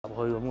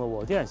咁嘅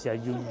喎，啲人成日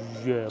要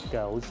預約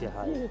嘅，好似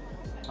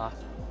係嚇。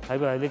睇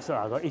佢 list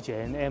啊，個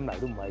H&M 嚟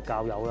都唔係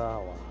教友啦，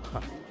係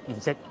嘛？唔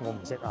識，我唔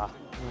識啊。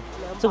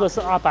這個是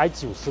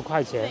290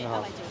塊錢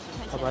啊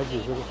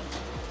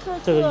，290，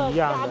這個一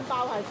樣的。干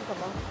包還是什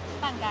麼？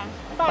半干。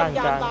半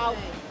干包。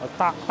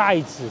袋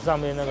子上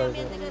面那個。上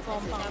面那個是乾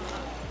包。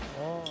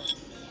哦。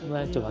咁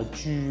咧仲有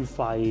豬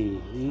肺，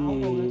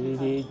呢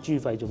啲豬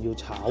肺仲要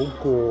炒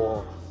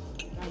過，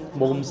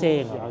冇咁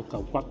腥啊！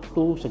嚿骨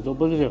都食咗，不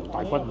過呢條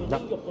大骨唔得，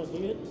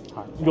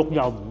嚇肉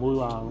又唔會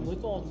話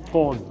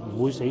乾，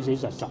唔會死實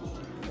實，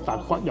但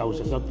骨又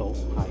食得到，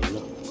係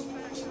咯。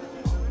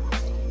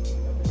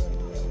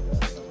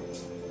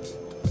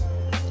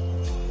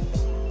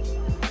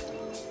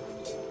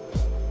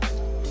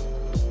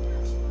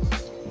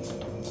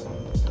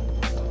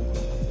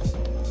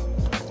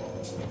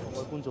各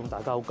位觀眾大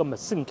家好，今日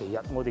星期日，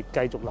我哋繼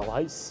續留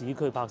喺市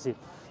區拍攝，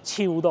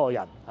超多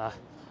人啊！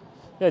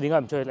因為點解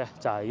唔出去咧？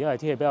就係因為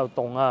天氣比較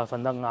凍啊，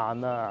瞓得晏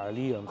啦，呢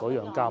樣嗰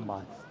樣加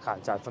埋，係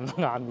就係瞓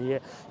得晏嘅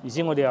啫。而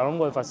且我哋又諗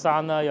過去佛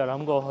山啦，又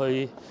諗過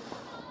去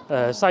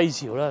西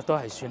樵啦，都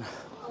係算啦。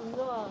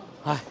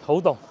唉，好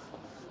凍。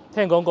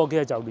聽講過幾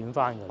日就暖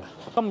翻㗎啦。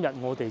今日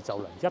我哋就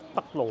嚟一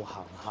德路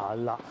行下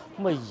啦。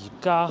咁啊，而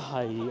家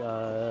係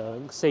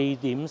4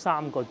點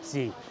3個字。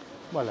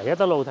咁啊，嚟一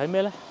德路睇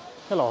咩咧？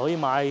一來可以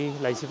買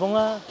利是封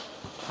啦，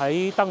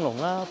睇燈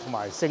籠啦，同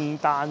埋聖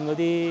誕嗰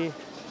啲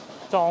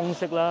裝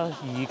飾啦，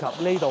以及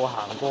呢度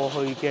行過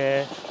去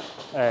嘅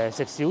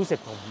食小食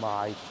同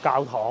埋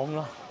教堂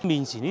啦。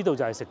面前呢度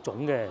就係食粽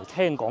嘅，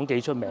聽講幾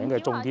出名嘅。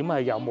重點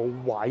係有冇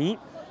位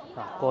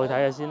啊？過去睇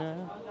下先啦。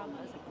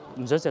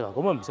唔想食啊？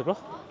咁咪唔食咯。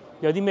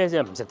有啲咩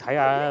啫唔食睇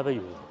下，不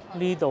如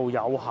呢度有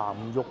鹹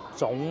肉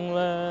粽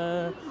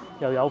啦，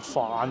又有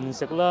飯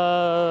食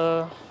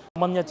啦，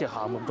蚊一隻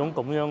鹹肉粽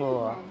咁樣嘅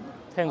喎。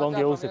聽講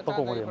幾好食，不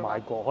過我哋買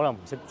過，可能唔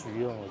識煮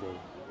啊。我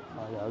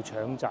哋又有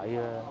腸仔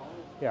啦，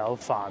又有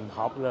飯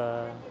盒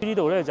啦。呢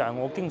度咧就係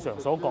我經常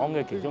所講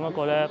嘅其中一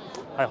個咧，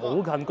係好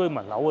近居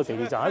民樓嘅地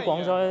鐵站。喺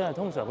廣州咧，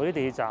通常嗰啲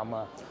地鐵站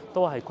啊，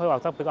都係規劃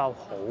得比較好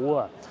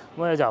啊，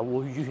咁咧就會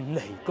遠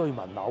離居民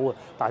樓啊。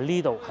但係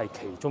呢度係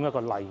其中一個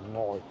例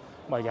外。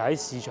咪又喺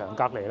市場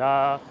隔離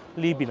啦，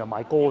呢邊就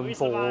賣乾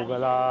貨㗎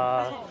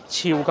啦，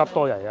超級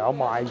多人，有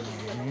賣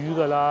魚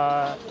㗎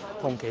啦，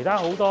同其他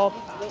好多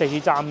地鐵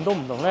站都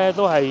唔同咧，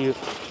都係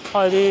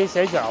開啲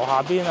寫字樓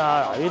下邊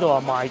啊。嗱，呢度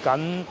啊賣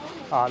緊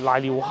瀨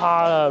尿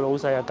蝦啦，老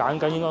細啊揀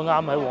緊應該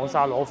啱喺黃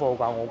沙攞貨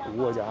㗎，我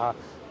估㗎咋嚇。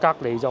隔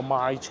離就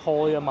賣菜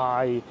啊，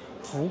賣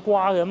苦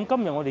瓜嘅。咁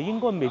今日我哋應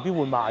該未必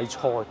會賣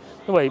菜，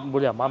因為冇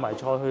理由買埋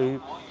菜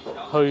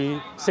去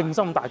聖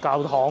心大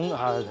教堂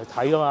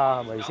睇㗎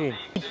嘛，係咪先？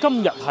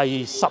今日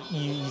係12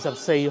月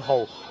24號，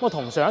咁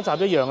同上一集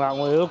一樣啦。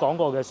我哋都講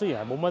過嘅，雖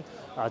然係冇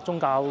乜宗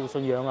教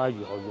信仰啊，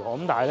如何咁，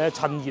但係咧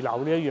趁熱鬧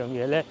呢一樣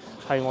嘢咧，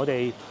係我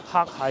哋刻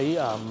喺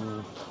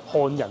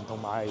漢人同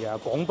埋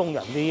廣東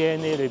人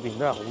DNA 裏邊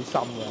都係好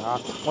深嘅嚇。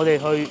我哋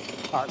去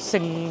石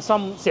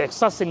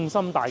室聖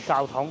心大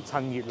教堂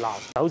趁熱鬧，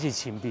就好似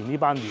前邊呢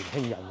班年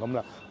輕人咁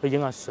啦，去影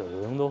下相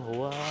都好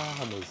啊，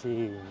係咪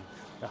先？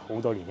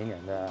好多年輕人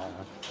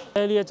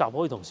㗎。呢一集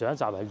可以同上一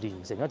集係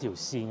連成一條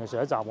線嘅。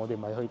上一集我哋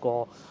咪去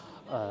過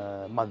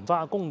文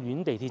化公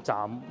園地鐵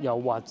站，又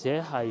或者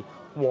係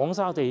黃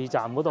沙地鐵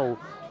站嗰度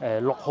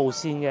6號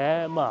線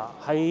嘅。咁啊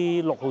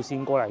喺6號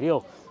線過嚟呢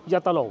度一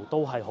德路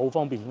都係好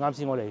方便。啱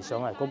先我哋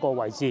上嚟嗰個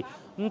位置，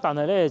咁但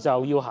係咧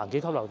就要行幾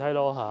級樓梯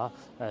咯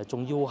嚇。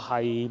仲要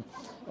係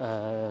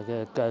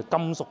嘅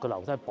金屬嘅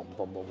樓梯，嘣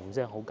嘣嘣嘣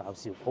聲，好搞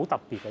笑，好特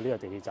別嘅呢個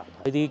地鐵站。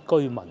喺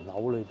啲居民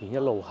樓裏邊一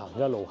路行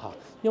一路行，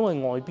因為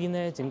外邊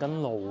咧整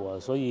緊路啊，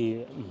所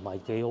以唔係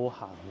幾好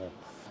行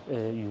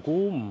嘅。如果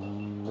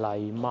唔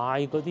嚟買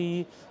嗰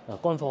啲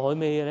乾貨海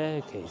味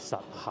咧，其實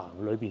行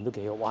裏邊都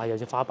幾好。哇！有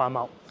隻花斑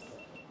貓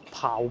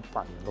炮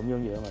笨咁樣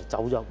樣啊，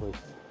走入去，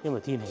因為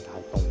天氣太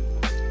凍。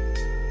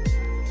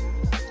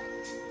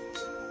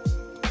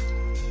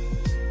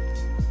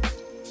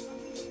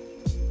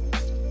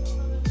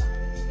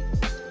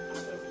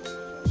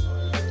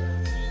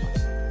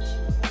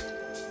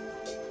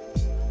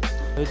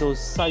去到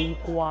西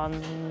關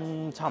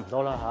差唔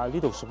多啦嚇，呢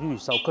度屬於越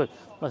秀區，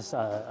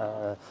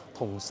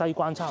同西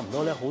關差唔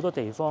多咧，好多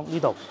地方呢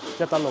度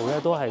一德路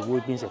咧都係會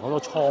變成好多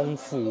倉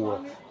庫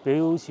啊，比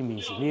如好似面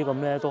前呢啲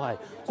咁咧，都係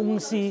公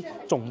司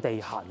種地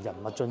閒人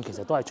物進，其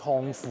實都係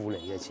倉庫嚟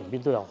嘅，前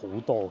邊都有好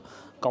多。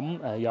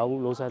咁有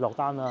老細落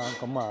單啊，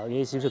咁啊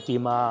啲小食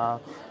店啊、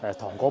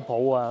糖果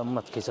鋪啊，咁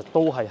啊其實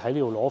都係喺呢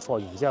度攞貨，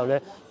然之後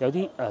咧有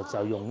啲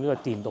就用呢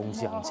個電動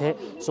自行車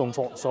送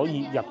貨，所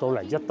以入到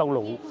嚟一德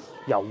路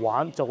遊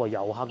玩作為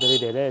遊客嘅你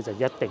哋咧就一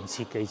定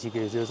切記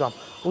要小心。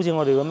好似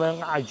我哋咁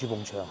樣挨住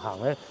埲牆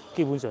行咧，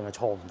基本上係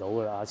錯唔到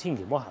㗎啦，千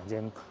祈唔好行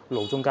正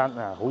路中間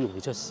啊，好容易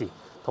出事。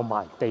同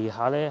埋地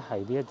下咧係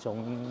呢一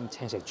種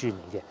青石磚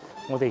嚟嘅。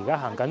我哋而家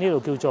行緊呢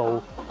度叫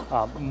做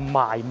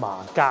賣麻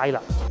街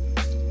啦。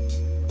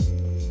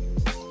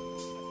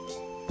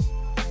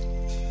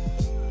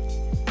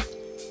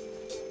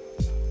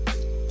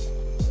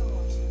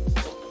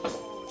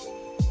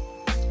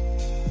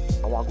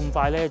話咁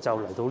快咧就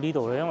嚟到呢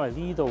度咧，因為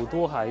呢度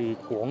都係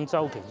廣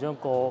州其中一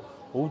個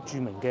好著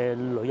名嘅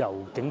旅遊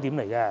景點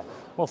嚟嘅。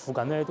咁啊，附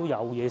近咧都有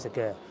嘢食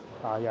嘅，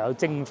又有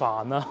蒸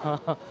飯啦，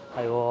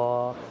係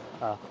喎，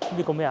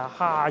呢個咩啊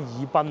哈爾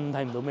濱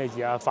睇唔到咩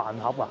字啊，飯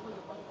盒啊，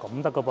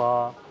咁得噶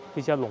噃。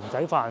其實龍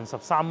仔飯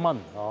13蚊，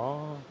哦。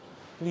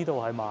呢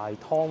度係賣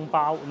湯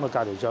包，咁啊隔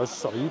離仲有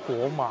水果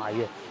賣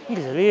嘅。咁其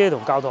實呢啲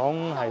同教堂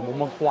係冇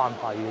乜關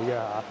係嘅啫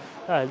嚇，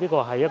因為呢個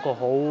係一個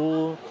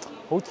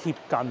好貼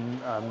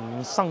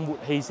近生活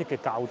氣息嘅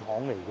教堂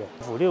嚟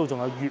嘅。乎呢度仲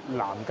有越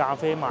南咖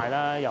啡賣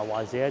啦，又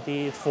或者一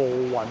啲貨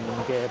運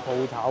嘅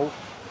鋪頭，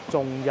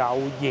仲有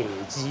椰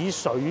子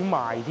水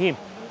賣添，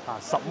啊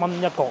10蚊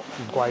一個，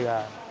唔貴㗎。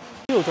呢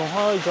度仲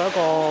開咗一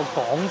個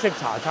港式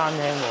茶餐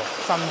廳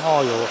喎，新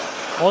開嘅喎。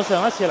我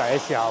上一次嚟嘅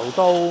時候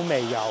都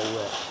未有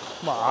嘅。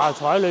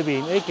坐喺裏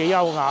邊，幾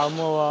優雅咁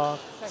嘅喎。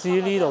至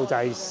於呢度就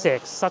係石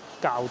室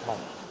教堂、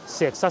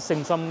石室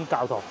聖心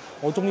教堂。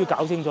我終於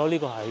搞清楚呢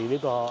個係呢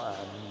個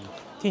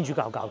天主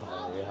教教堂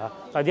嚟嘅嚇。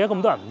但係點解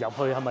咁多人唔入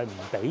去？係咪唔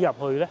俾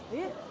入去咧？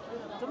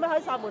咦？做咩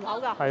喺晒門口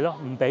㗎？係咯，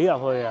唔俾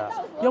入去啊！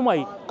因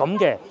為咁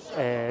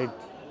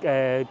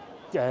嘅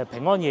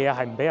平安夜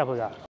係唔俾入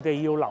去㗎。佢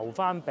哋要留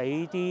翻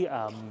俾啲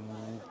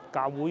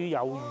教會有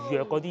預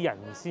約嗰啲人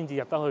先至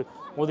入得去。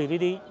我哋呢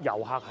啲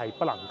遊客係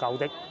不能夠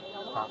的。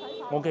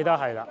我記得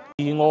係啦。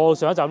而我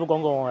上一集都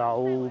講過，我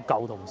有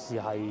舊同事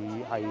係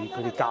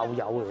佢哋教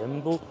友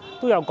嚟，咁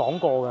都有講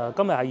過嘅。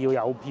今日係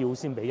要有票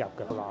先俾入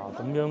嘅嗱，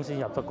咁樣先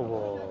入得嘅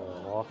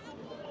喎。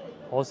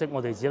可惜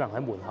我哋只能喺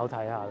門口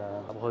睇下啦，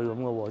入去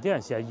咁嘅喎。啲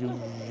人成日要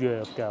預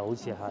約嘅，好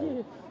似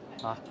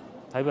係啊。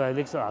睇佢喺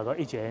Lexus 個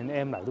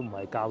H&M 嚟都唔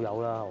係教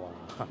友啦，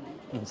係嘛？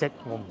唔識，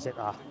我唔識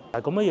啊。咁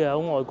乜嘢有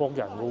外國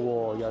人嘅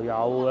喎，又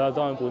有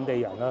當然本地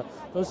人啦。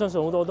咁相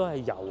信好多都係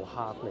遊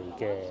客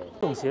嚟嘅。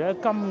同時咧，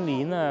今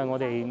年啊，我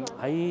哋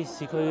喺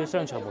市區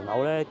商場門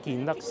口咧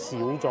見得少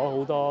咗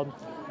好多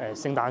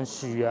聖誕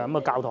樹啊。咁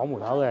啊，教堂門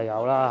口又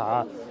有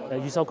啦嚇。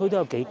越秀區都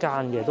有幾間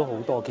嘅，都好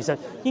多。其實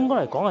應該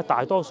嚟講係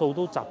大多數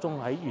都集中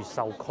喺越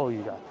秀區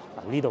㗎。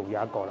嗱，呢度有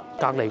一個啦，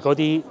隔離嗰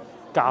啲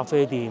咖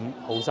啡店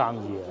好生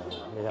意啊！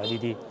你睇呢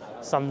啲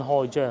新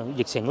開張，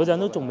疫情嗰陣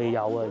都仲未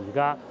有啊，而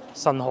家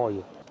新開嘅。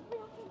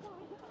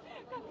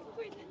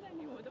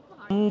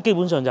咁基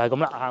本上就係咁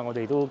啦嚇，我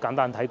哋都簡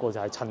單睇過，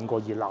就係趁個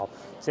熱鬧，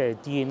即係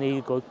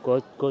DNA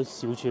嗰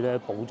小處咧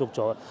補足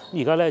咗。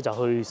而家咧就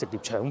去食碟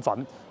腸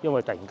粉，因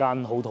為突然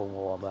間好肚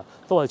餓係咪？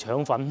都係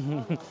腸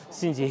粉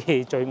先至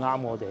最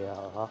啱我哋啊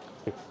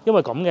嚇。因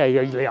為咁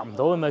嘅你入唔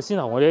到啊嘛。先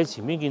頭我哋喺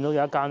前面見到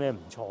有一間咧唔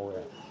錯嘅，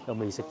又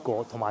未食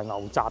過，同埋牛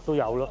雜都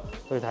有咯，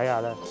去睇下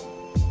啦。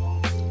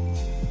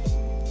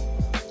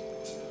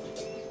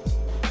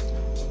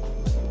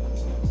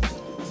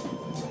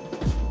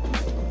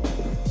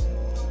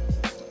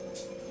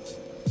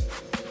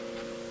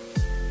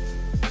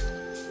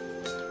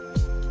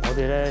我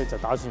哋咧就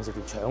打算食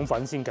條腸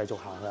粉先繼續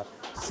行啦。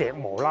石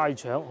磨拉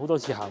腸好多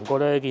次行過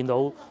咧，見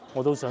到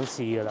我都想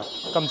試㗎啦。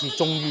今次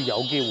終於有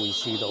機會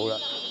試到啦，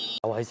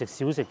又係食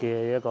小食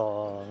嘅一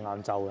個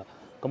晏晝啦。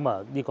咁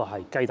啊，呢個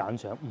係雞蛋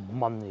腸5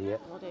蚊嚟嘅。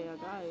我哋啊，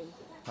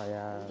梗係係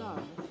啊，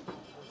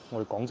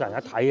我哋廣州人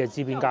一睇就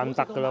知邊間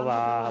得㗎啦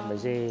嘛，係咪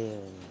先？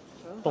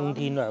冬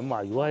天啊咁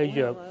啊，如果喺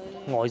約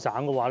外省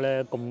嘅話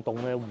咧，咁凍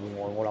咧，戶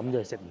外我諗就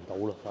係食唔到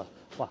啦嚇。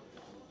哇，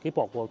幾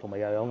薄喎，同埋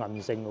又有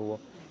韌性嘅喎。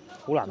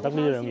好難得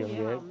呢兩樣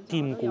嘢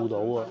兼顧到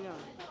喎。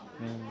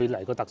你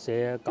嚟個特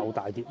寫夠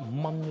大碟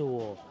5蚊啫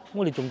喎。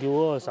我哋仲叫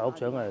嗰個手肉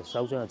腸啊，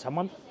手掌係7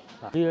蚊。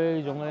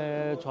呢種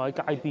咧坐喺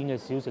街邊嘅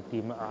小食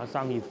店啊，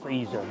生意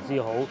非常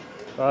之好。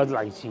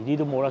嚟遲啲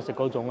都冇得食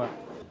嗰種啊。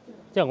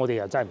因為我哋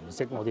又真係唔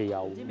識，我哋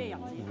又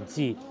唔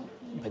知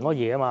平安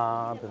夜啊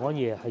嘛。平安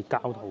夜係教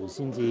徒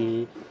先至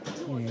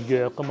預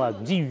約噶嘛，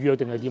唔知預約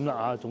定係點啦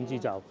啊。總之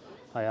就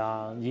係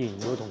啊，以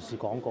前有同事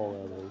講過嘅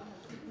佢。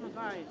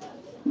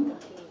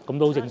咁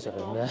都好正常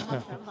嘅，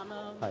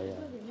係啊。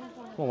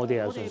不過我哋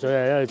又純粹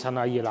係因為趁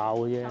下熱鬧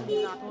嘅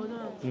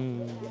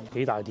啫。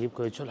幾大碟，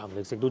佢出行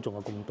力食都仲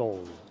有咁多嘅。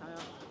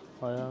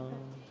係啊，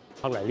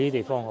隔離呢啲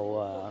地方好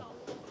啊。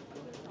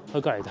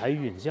去隔離睇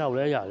完之後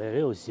咧，又嚟呢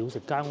條小食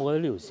街。我覺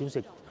得呢條小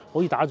食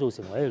可以打造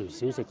成為一條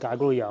小食街。嗰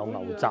度有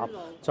牛雜，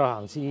再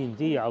行先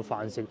啲又有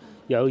飯食，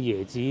又有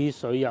椰子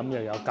水飲，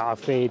又有咖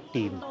啡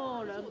店。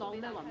多兩檔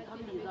咩雲吞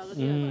麵啊嗰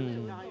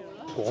啲。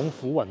廣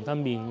府雲吞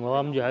麵，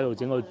我諗住喺度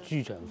整個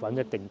豬腸粉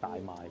一定大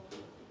賣。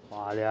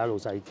哇！你睇老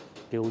細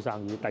幾好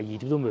生意，第二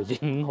碟都未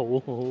整好。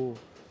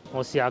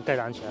我試下雞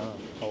蛋腸啊，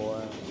好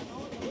啊。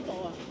幾多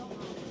啊？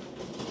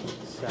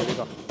試下呢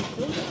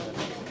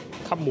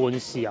個，吸滿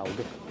豉油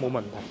嘅，冇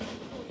問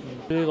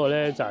題。呢個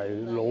咧就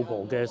係老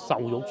婆嘅瘦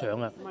肉腸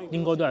啊，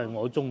應該都係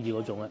我中意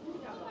嗰種啊，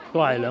都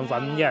係兩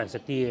份一人食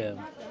啲嘅。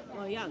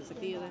我係一人食啲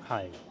嘅咧。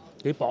係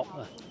幾薄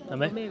啊？係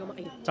咪？咩咁啊？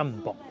真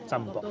薄，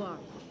真薄。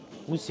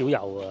好少油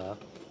啊！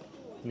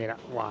嚟啦，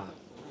哇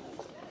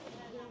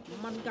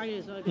！5蚊雞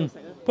你想去邊食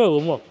啊？不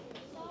過咁喎，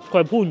佢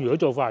係番禺嗰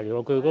做法嚟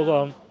喎，佢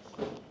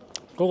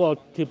嗰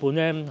個鐵盤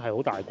咧係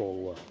好大個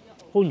嘅喎，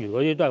番禺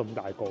嗰啲都係咁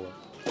大個嘅。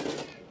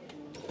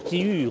至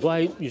於如果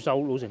喺越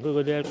秀老城區嗰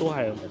啲咧，都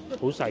係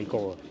好細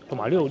個，同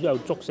埋呢度都有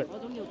粥食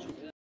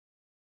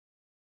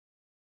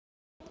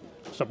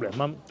，10零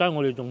蚊。但係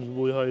我哋仲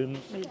會去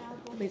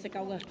未食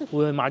夠嘅，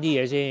會去買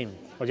啲嘢先，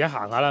或者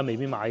行下啦，未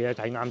必買嘅，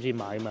睇啱先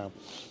買啊嘛。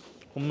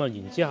咁啊，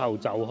然之後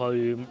就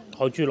去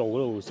海珠路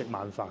嗰度食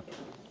晚飯，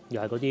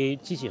又係嗰啲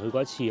之前去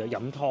過一次啊，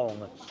飲湯啊，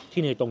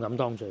天氣凍飲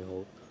湯最好。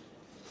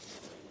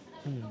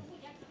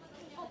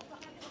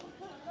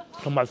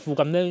同埋附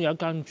近咧有一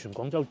間全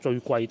廣州最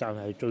貴但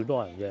係最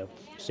多人嘅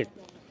食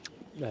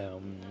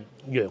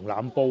羊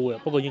腩煲嘅，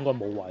不過應該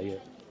冇位嘅。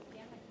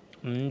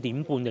5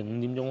點半定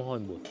5點鐘開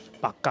門，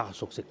百家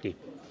熟食店。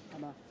係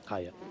嘛？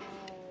係啊，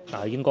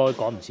但係應該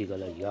趕唔切㗎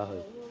啦，而家去。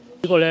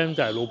呢個咧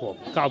就係老婆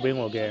交俾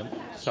我嘅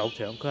手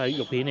腸，佢係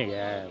肉片嚟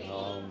嘅。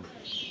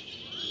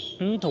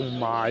同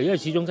埋因為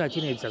始終真係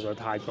天氣實在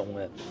太凍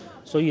嘅，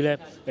所以咧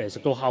食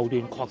到後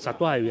段確實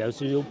都係有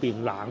少少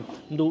變冷，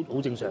咁都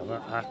好正常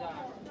啊嚇。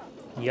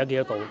而家幾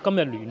多度？今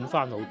日暖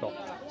翻好多。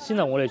先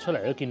頭我哋出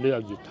嚟都見到有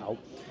熱頭，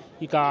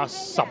依家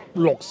16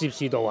攝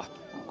氏度啊，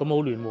咁好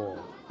暖喎。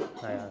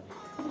係啊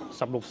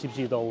，16攝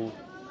氏度。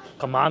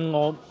琴晚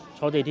我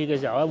坐地鐵嘅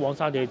時候，喺黃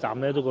沙地鐵站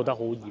咧都覺得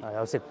好熱。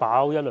又食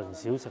飽一輪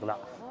小食啦。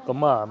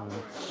咁啊，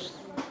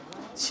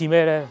似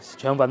咩咧？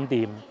腸粉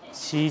店，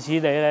似地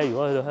咧。如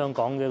果去到香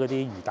港嘅嗰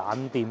啲魚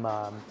蛋店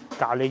啊、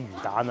咖喱魚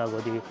蛋啊嗰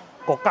啲，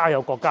國家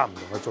有國家唔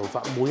同嘅做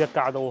法，每一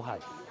家都係。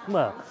咁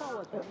啊，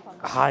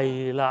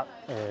係啦，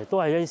都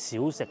係一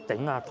啲小食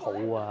頂下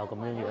肚啊咁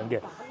樣樣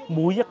嘅。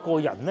每一個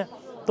人咧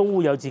都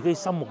會有自己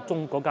心目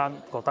中嗰間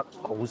覺得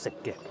好食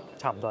嘅，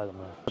差唔多係咁樣。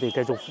我哋繼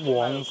續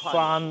往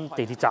翻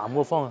地鐵站嗰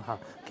個方向行。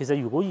其實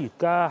如果而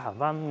家行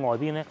翻外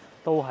邊咧，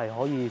都係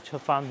可以出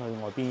翻去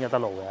外邊一德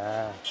路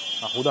嘅。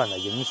好多人嚟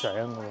影相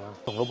咁樣。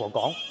同老婆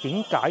講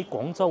點解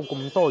廣州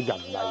咁多人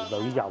嚟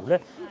旅遊咧？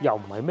又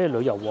唔係咩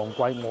旅遊旺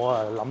季？我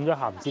啊諗咗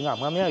下，唔知啱唔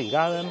啱，因為而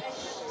家咧。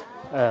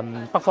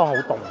北方好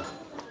凍，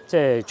即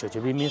係隨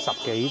隨便便10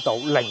幾度、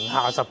零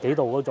下10幾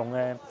度嗰種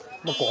咧。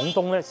咁啊，廣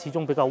東咧始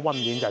終比較溫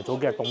暖，就係早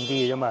幾日凍啲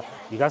嘅啫嘛。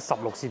而家16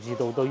攝氏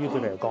度對於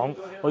佢哋嚟講，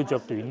可以着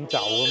短袖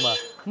啊嘛。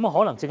咁啊，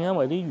可能正因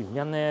為啲原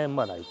因咧，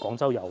咁啊嚟廣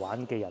州遊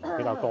玩嘅人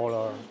比較多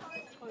咯。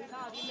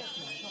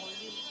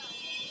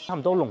差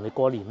唔多農曆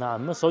過年啦，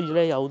咁啊，所以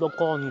咧有好多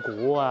乾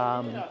果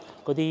啊、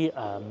嗰啲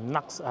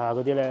nuts 啊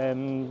嗰啲咧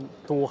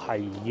都係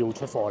要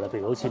出貨啦。譬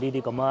如好似呢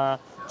啲咁啊，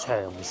長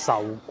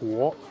壽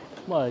果。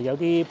咁啊，有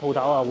啲鋪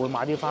頭啊會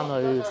買啲翻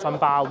去分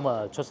包咁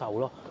啊出售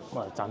咯，咁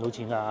啊賺到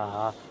錢㗎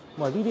嚇。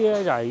咁啊呢啲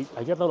咧就係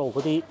一德路嗰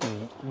啲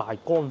賣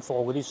乾貨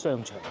嗰啲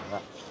商場啊，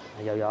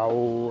又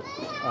有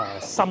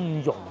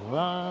參茸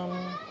啦，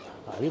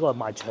呢個係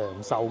賣長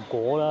壽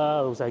果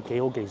啦，老細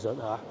幾好技術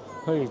嚇，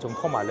跟住仲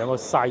拖埋2個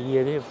細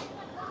嘅添。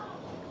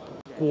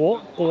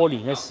過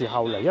年嘅時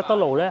候嚟一德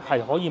路咧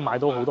係可以買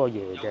到好多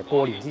嘢嘅，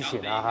過年之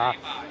前啊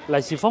嚇，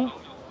利是封、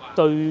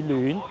對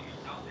聯。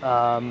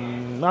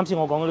啱先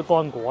我講嗰啲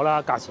乾果啦，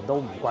價錢都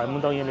唔貴，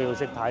咁當然你要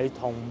識睇，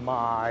同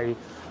埋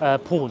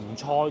盤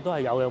菜都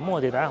係有嘅。咁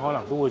我哋第一可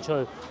能都會出去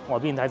外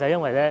邊睇睇，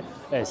因為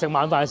咧食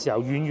晚飯嘅時候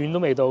遠遠都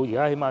未到，而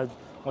家起碼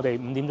我哋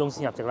5點鐘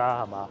先入席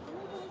啦，係嘛？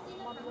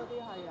嗰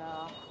啲係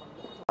啊。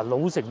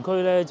老城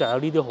區咧就有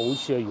呢啲好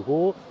處啊！如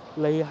果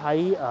你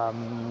喺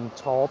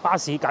坐巴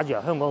士，假如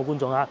係香港嘅觀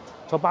眾啦，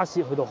坐巴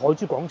士去到海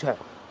珠廣場，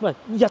咁啊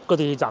1個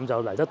地鐵站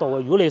就嚟得到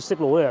嘅。如果你識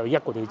路咧，又1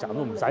個地鐵站都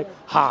唔使，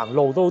行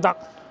路都得。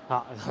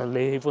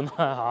你喜歡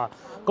啦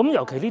嚇，咁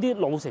尤其呢啲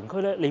老城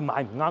區咧，你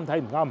買唔啱睇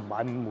唔啱唔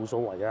買冇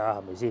所謂啊，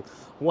係咪先？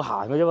我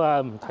行嘅啫嘛，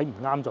唔睇唔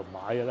啱就唔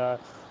買㗎啦。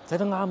睇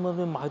得啱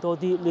咁，買多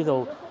啲呢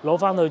度攞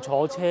翻去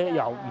坐車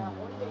又唔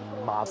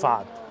麻煩，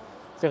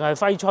淨係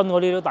揮春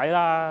嗰啲都抵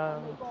啦。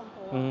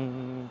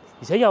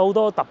而且有好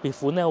多特別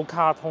款咧，好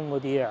卡通嗰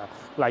啲啊，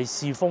利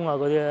是封啊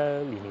嗰啲咧，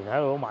年喺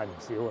度都買唔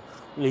少啊，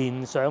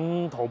連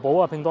上淘寶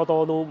啊、拼多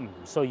多都唔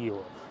需要。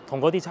同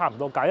嗰啲差唔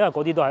多價，因為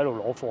嗰啲都喺度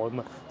攞貨㗎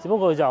嘛，只不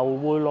過就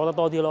會攞得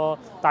多啲咯。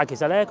但係其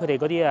實咧，佢哋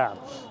嗰啲啊，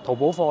淘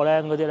寶貨咧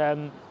嗰啲咧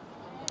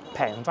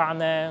平翻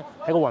咧，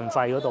喺個運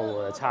費嗰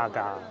度差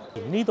價。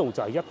呢度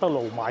就係一德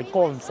路買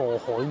乾貨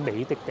海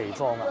味的地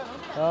方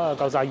啊！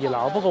夠晒熱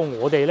鬧。不過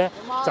我哋咧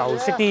就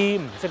識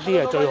啲唔識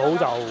啲啊，最好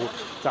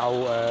就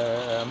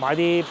買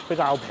啲比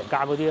較平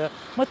價嗰啲啦。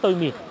咁對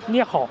面呢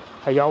一行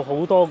係有好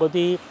多嗰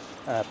啲。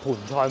盤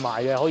菜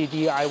賣嘅，可以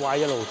DIY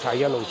一路砌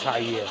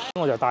嘅，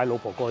我就帶老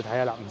婆過去睇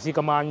下啦。唔知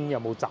今晚有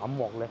冇斬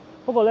獲咧？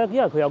不過咧，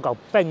因為佢有嚿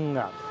冰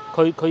啊，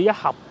佢一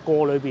盒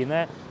過裏邊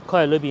咧，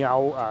佢係裏邊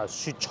有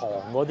雪藏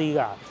嗰啲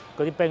㗎，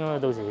嗰啲冰咧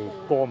到時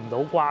過唔到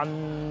關，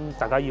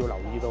大家要留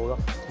意到咯。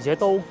而且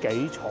都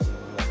幾重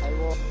嘅。係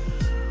喎。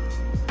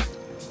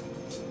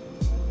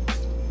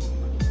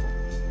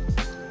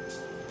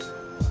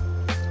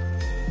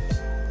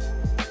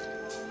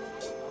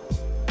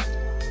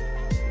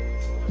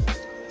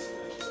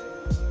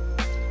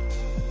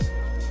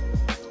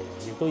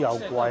都有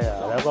貴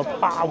啊！有個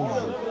鮑魚，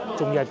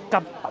仲係吉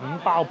品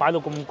包，擺到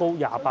咁高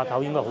，28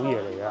頭應該好嘢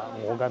嚟㗎。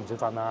我梗係唔識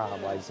分啦，係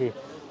咪先？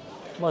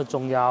咁啊，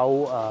仲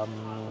有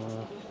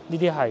呢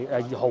啲係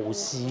蠔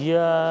豉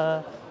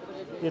啦，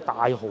啲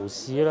大蠔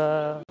豉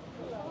啦。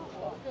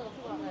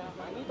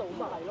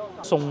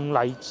送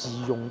禮自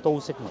用都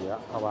適宜啦，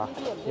係嘛？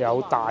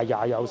有大也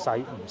有細，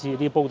唔知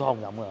啲煲湯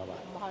飲㗎係嘛？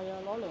唔係啊，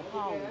攞嚟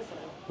烤嚟食。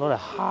攞嚟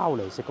烤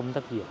嚟食咁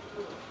得意啊！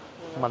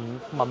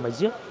問咪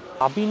知咯。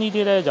下邊呢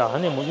啲咧就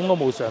肯定應該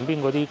冇上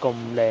邊嗰啲咁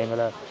靚㗎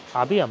啦。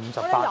下邊係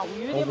58，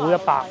我估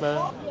100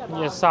啦。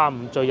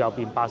135最右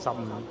邊85。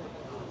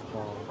哦，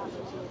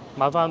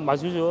買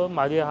少少咯，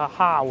買啲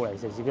烤嚟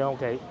食自己屋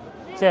企，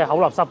即係口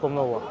立濕咁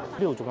咯喎。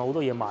呢度仲有好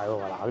多嘢賣喎，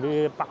嗱嗰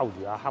啲鮑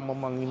魚啊，黑掹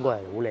掹應該係好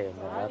靚嘅。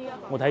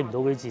我睇唔到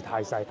嗰啲字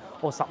太細。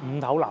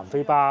15頭南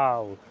非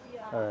鮑。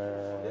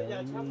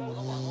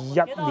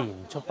21年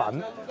出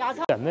品，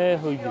人咧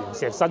去完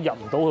石室入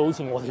唔到去，好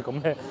似我哋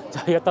咁咧，就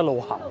係一德路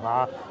行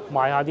下，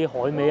買下啲海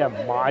味啊，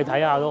唔買睇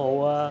下都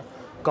好啊。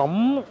咁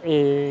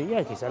因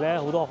為其實咧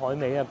好多海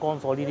味啊、乾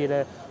貨呢啲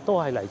咧，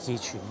都係嚟自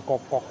全國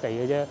各地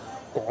嘅啫。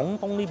廣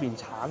東呢邊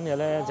產嘅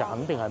咧，就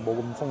肯定係冇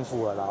咁豐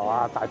富㗎啦，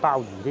哇！大鮑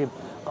魚添，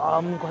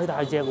咁鬼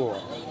大隻喎，唔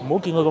好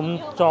見佢咁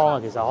裝啊，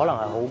其實可能係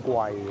好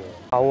貴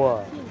嘅。有啊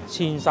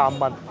，1300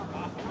蚊，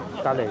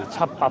隔離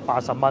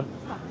780蚊。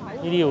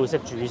呢啲要識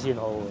煮先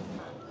好。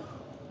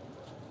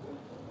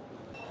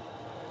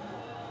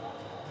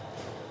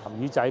鹹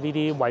魚仔呢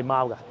啲餵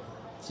貓㗎，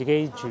自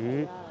己煮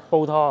煲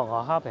湯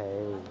啊，蝦皮、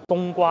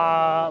冬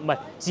瓜唔係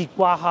節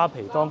瓜蝦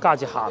皮湯加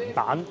隻鹹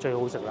蛋最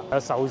好食啦。有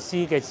壽司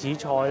嘅紫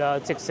菜啦，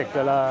即食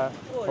㗎啦，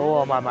好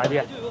啊，買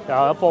啲啊。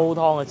又有煲湯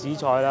嘅紫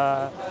菜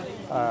啦，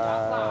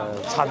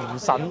陳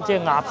腎即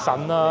係鴨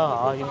腎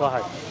啦嚇，應該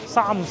係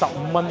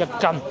35蚊一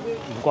斤，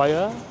唔貴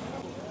啊。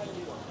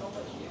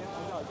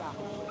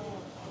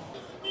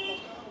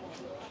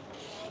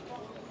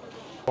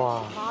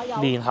哇！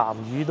連鹹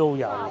魚都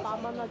有，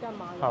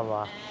係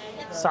嘛？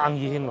生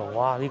意興隆，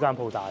哇！呢間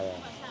鋪大啊！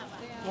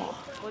哇！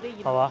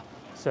係嘛？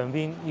上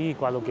邊呢啲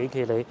掛到幾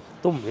企理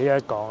都唔一一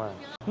講啊！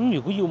咁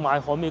如果要買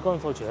海味乾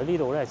貨，除咗呢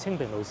度咧，清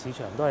平路市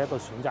場都係一個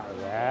選擇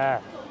嚟嘅。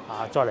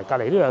啊，再嚟隔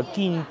離呢度有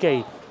堅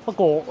記，不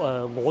過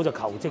我就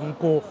求證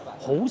過，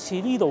好似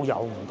呢度又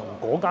唔同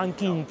嗰間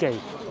堅記，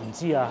唔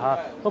知啊嚇。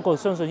不過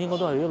相信應該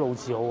都係啲老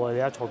字號啊！你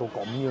一坐到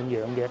咁樣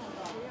嘅。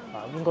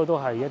應該都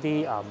係一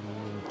啲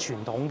傳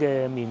統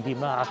嘅麵店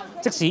啦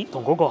嚇，即使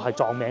同嗰個係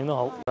撞名都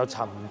好，有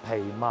陳皮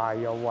賣，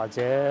又或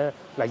者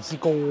荔枝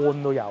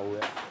乾都有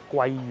嘅，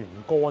桂圓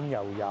乾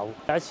又有。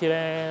有一次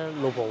咧，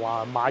老婆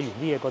話買完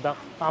啲嘢覺得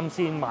啱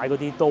先買嗰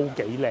啲都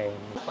幾靚，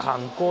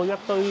行過一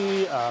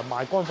堆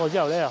賣乾貨之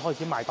後咧，開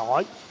始賣袋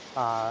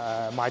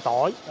賣袋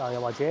又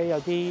或者有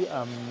啲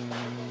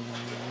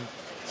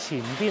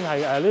前邊係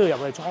呢度入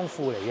去係倉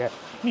庫嚟嘅。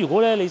咁如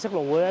果咧你識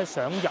路嘅咧，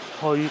想入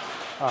去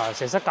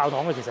石室教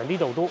堂嘅，其實呢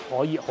度都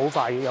可以好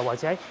快嘅，又或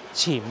者喺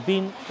前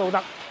邊都得。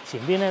前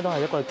邊咧都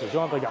係其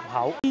中一個入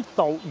口。呢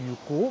度如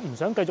果唔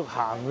想繼續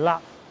行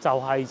啦，就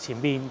係前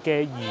邊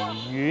嘅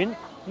怡苑，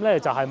咁咧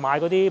就係買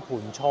嗰啲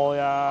盤菜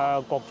啊，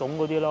各種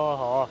嗰啲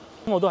咯，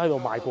嗬。咁我都喺度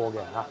買過嘅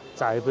嚇，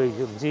就係譬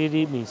如唔知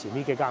啲面前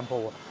呢幾間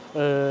鋪啊。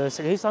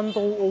食起身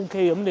都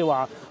OK 咁，你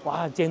話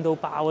哇正到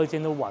爆啊，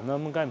正到暈啊，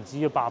咁梗係唔止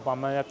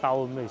100蚊一兜，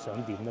咁你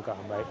想點得㗎？係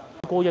咪？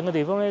過癮嘅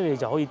地方咧，你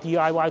就可以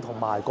DIY 同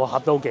埋個盒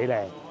都幾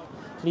靚。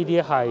呢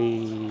啲係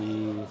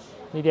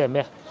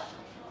咩？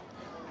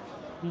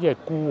呢啲係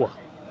菇啊，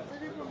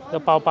一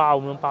包包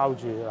咁樣包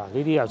住嗱，呢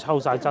啲又抽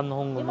晒真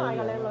空咁樣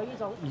嘅。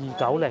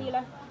290。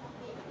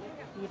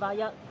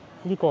210。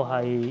呢個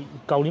係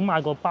舊年買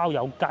個包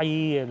有雞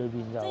嘅，裏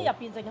邊就。即係入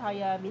邊淨係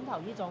面頭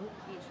呢種。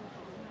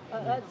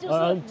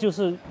就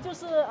是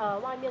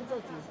外面這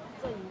些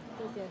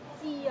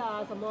雞啊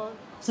什麼。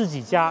自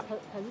己家。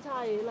盆菜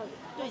那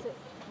對。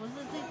不是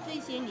這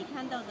些你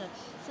看到的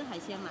是海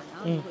鮮嘛，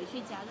然後你回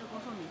去加熱過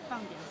後，你放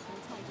點蔬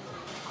菜就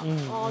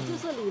好。哦，就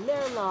是裡面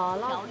啊，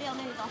調料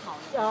那些都好。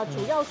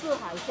主要是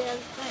海鮮。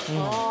對。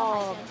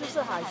哦，就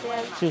是海鮮。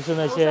就是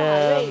那些。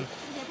這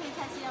些配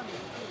菜是要你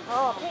自己。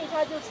哦，配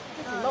菜就自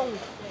己弄。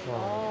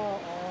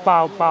哦。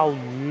鮑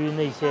魚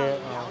那些。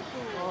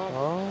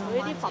哦。有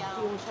一啲佛跳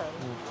牆。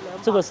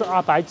這個是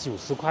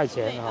290塊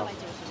錢哈。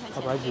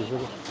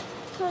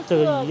290。這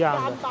個一樣的。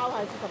乾包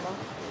還是什麼？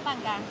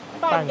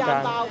半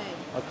乾包。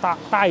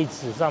袋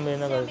子上面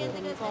那個。下面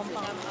這個裝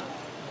包。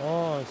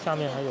哦，下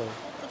面還有。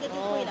這個就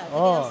貴了，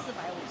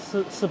這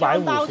個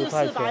450塊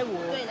錢。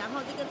對，然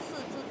後這個刺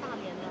是大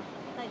連的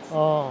帶刺。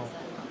哦，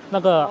那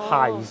個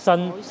海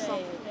參。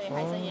對，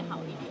海參也好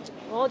一點。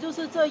哦，就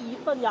是這一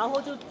份，然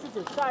後就自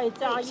己再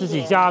加一點。自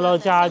己加咯，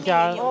加。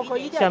哦，佢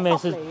依啲係下面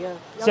是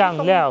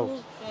醬料。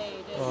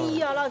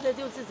雞啊那些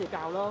就自己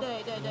搞咯。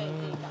對，可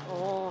以搞。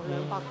哦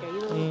，200幾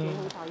都幾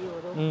好睇喎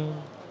都。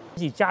自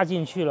己加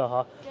進去了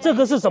哈，這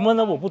個是什麼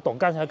呢？我不懂，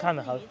剛才看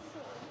了哈，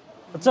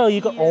這一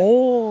個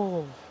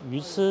哦，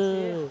魚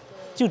翅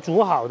就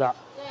煮好的，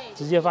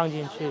直接放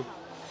進去。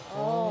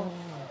哦，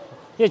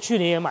因為去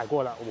年也買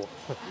過了，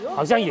我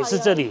好像也是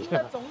這裡。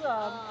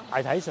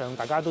大體上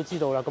大家都知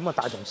道啦，咁啊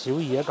大同小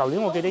異啊。舊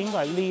年我記得應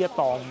該係呢一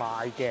檔買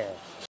嘅。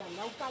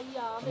有雞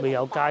啊？未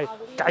有雞，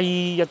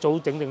雞一早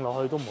整定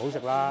落去都唔好食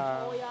啦。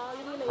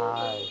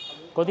係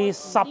嗰啲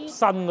濕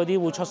身嗰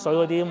啲會出水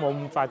嗰啲，冇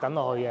咁快等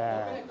落去嘅。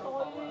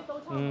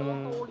嗰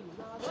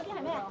啲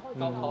係咩啊？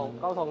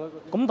交通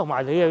咁同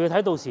埋你又要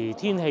睇到時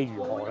天氣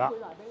如何啦。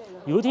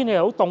如果天氣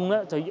好凍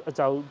咧，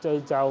就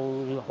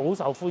好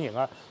受歡迎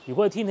啦。如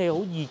果係天氣好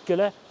熱嘅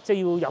咧，即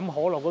係要飲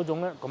可樂嗰種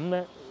咧，咁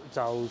咧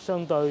就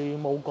相對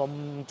冇咁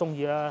中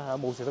意啦，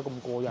冇食得咁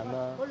過癮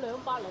啦。嗰200零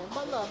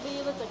蚊啊，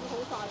咩都整好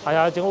晒。係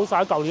啊，整好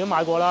晒，舊年都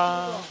買過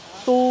啦，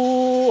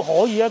都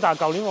可以啊。但係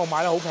舊年我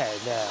買得好平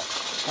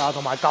嘅，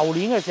同埋舊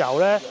年嘅時候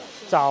咧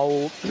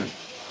就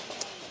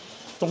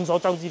眾所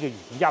周知嘅原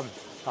因。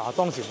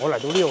當時我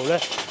嚟到呢度咧，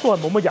都係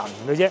冇乜人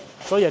嘅啫，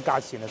所以價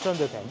錢係相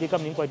對平啲。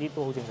今年貴啲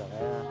都好正常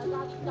嘅。加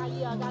啲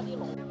雞啊，加啲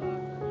紅。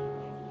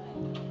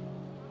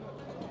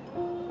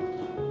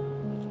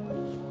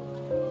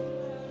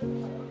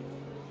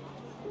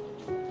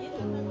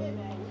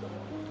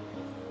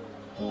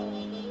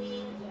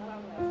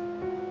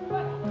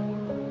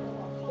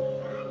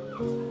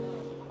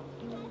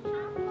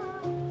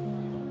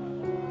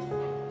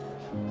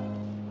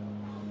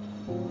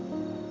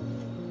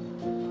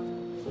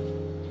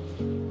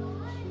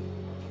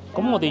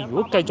咁我哋如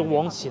果繼續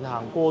往前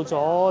行，過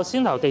咗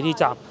先頭地鐵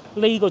站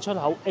呢個出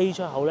口 A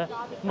出口咧，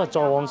咁啊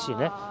再往前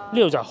咧，呢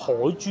度就係海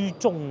珠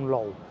中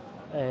路。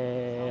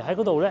喺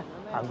嗰度咧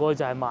行過去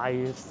就係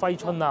賣揮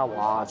春啊，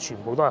哇！全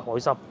部都係海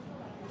參。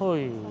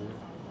嘿，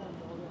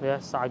你睇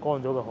曬乾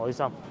咗嘅海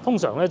參。通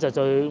常咧就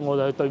我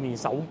哋去對面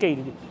手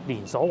機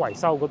連鎖維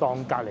修嗰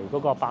檔隔離嗰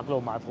個伯度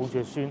買抱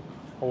住孫，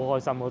好開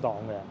心嗰檔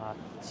嘅嚇。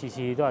次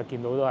次都係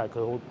見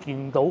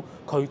到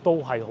佢都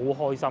係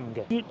好開心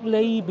嘅。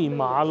呢邊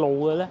馬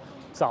路嘅咧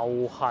就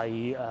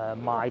係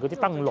賣嗰啲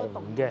燈籠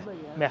嘅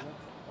咩啊？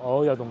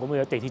我有棟咁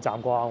嘅地鐵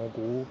站啩，我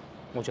估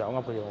我長噏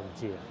佢哋，我唔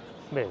知啊，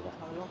咩嚟㗎？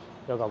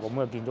有嚿咁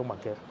嘅建築物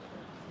嘅，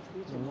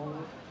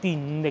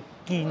電力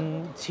建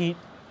設。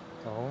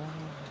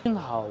然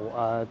後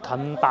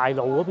近大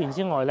路嗰邊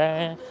之外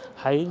咧，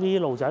喺呢啲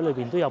路仔裏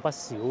邊都有不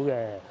少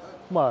嘅。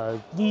咁呢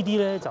啲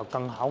咧就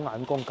更考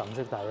眼光、更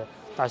識睇嘅。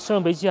但係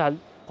相比之下，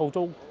鋪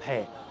租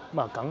平，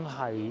咁梗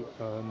係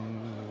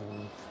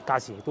價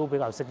錢亦都比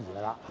較適宜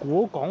㗎啦。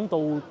如果講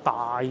到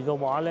大嘅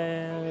話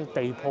咧，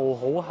地鋪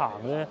好行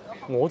咧，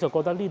我就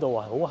覺得呢度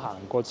係好行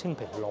過清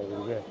平路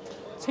嘅。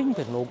清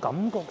平路感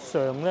覺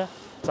上咧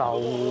就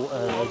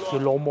條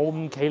路冇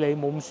咁企理，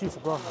冇咁舒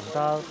服咯，行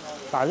得。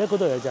但係咧嗰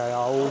度就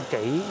有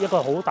一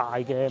個好大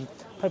嘅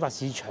批發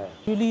市場。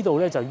呢度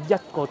咧就一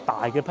個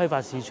大嘅批發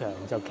市場，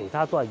就其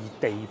他都係以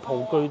地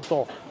鋪居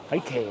多。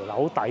喺騎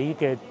樓底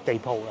嘅地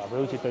鋪嗱，佢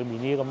好似對面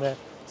呢啲咁咧，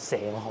成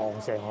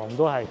行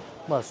都係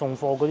咁啊，送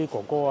貨嗰啲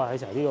哥哥啊，喺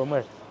成呢個咁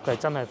嘅，佢係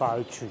真係發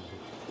去全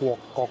國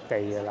各地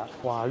嘅啦。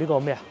哇！呢個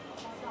咩啊？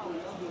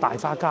大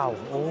花膠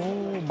哦，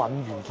閩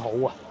魚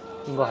肚啊！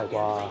應該係啩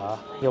嚇，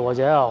又或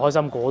者開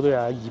心果都有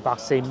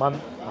240蚊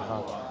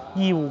啊！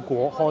腰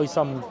果、開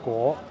心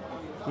果，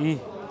咦？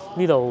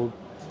呢度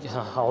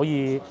可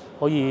以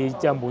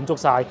即係滿足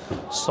晒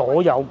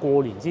所有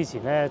過年之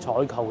前咧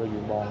採購嘅願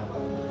望。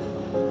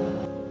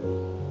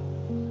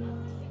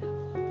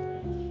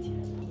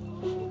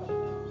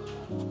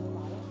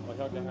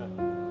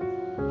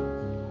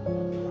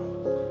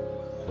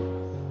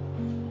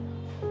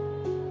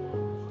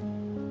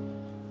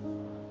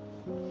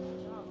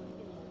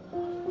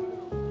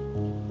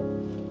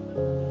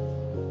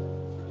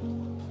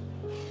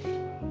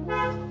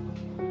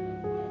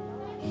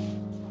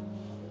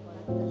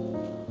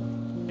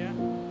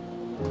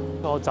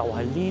就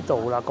係呢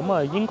度啦，咁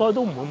啊應該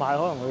都唔會買，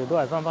可能我哋都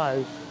係翻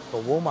去淘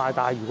寶買。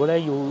但係如果咧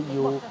要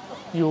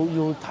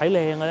睇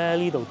靚嘅咧，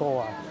呢度多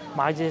啊，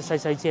買隻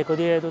細隻嗰啲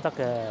咧都得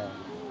嘅，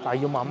但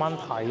係要慢慢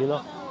睇咯。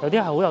有啲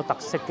係好有特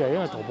色嘅，因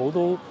為淘寶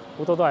都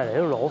好多都係嚟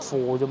喺度攞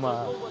貨啫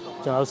嘛，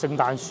仲有聖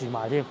誕樹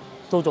賣添，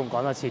都仲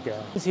趕得切嘅。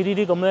好似呢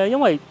啲咁咧，因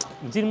為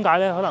唔知點解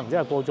咧，可能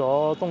真係過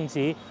咗冬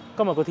至，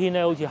今日個天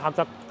咧好似黑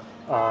得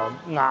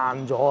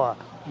晏咗啊！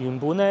原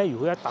本咧，如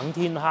果一等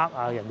天黑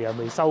啊，人哋又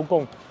未收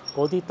工，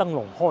嗰啲燈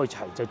籠開齊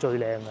就最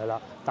靚㗎啦。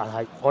但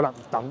係可能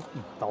等唔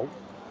到。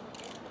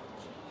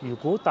如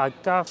果大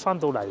家翻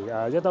到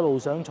嚟一德路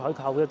想採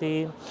購一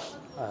啲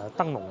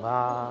燈籠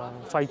啊、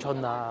揮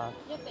春啊、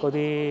嗰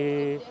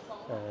啲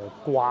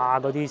掛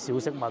嗰啲小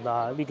飾物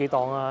啊，呢幾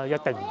檔啊，一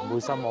定唔會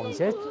失望，而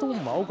且都唔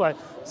係好貴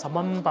，10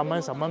蚊、8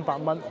蚊、10蚊、8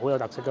蚊，好有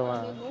特色㗎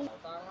嘛。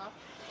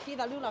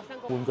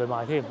玩具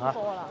賣添嚇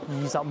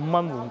，25蚊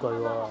玩具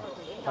喎，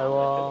係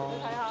喎，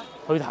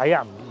去睇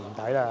啊唔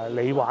睇啦，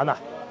你玩啊？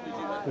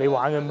你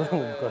玩嘅咩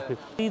玩具？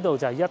呢度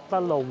就係一德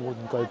路玩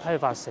具批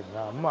發城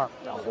啊，咁啊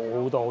有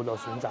好多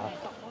選擇，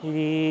呢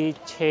啲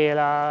車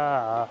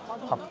啦、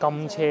合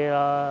金車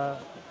啦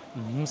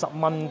，50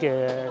蚊嘅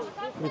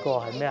呢個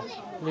係咩啊？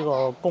呢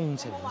個工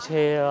程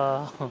車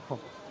啦，好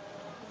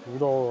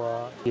多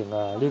㗎。型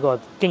啊，呢個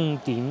經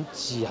典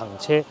自行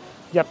車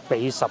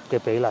1:10嘅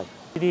比例。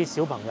呢啲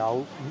小朋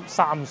友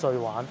3歲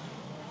玩，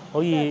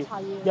可以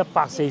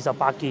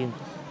148件，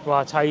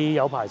哇砌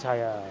有排砌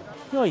啊！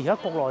因為而家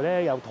國內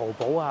咧有淘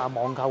寶啊、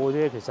網購嗰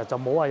啲，其實就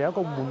冇話有一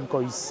個玩具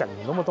城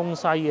咁嘅東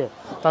西嘅。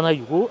但係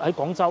如果喺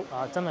廣州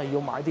啊，真係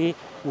要買啲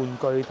玩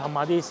具氹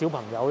下啲小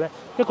朋友咧，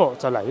一個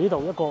就嚟呢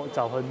度，一個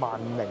就去萬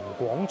寧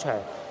廣場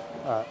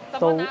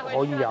都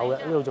可以有嘅。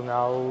呢度仲有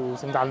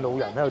聖誕老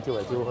人喺度跳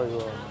嚟跳去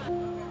喎。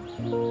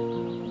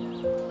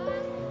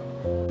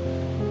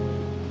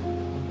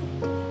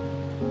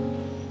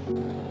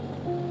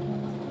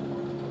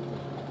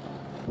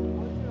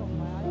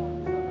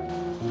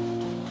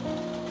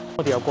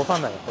我哋又過翻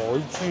嚟海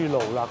珠路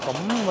啦，咁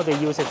我哋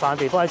要食飯嘅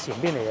地方喺前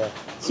邊嚟嘅。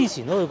之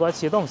前都去過一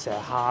次，當時係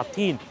夏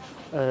天，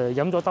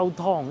飲咗兜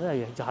湯，因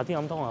為夏天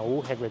飲湯係好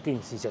吃力嘅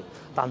件事情，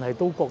但係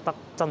都覺得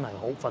真係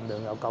好，份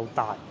量又夠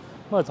大。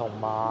咁啊，同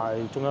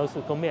埋仲有食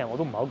過咩我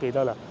都唔係好記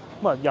得啦。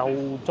咁啊，又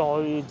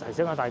再提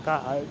醒下大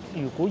家，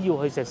如果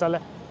要去石室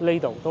咧，呢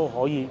度都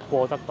可以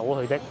過得到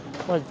去的。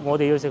因為我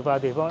哋要食飯嘅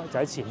地方就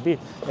喺前邊。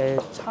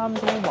餐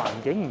廳環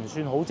境唔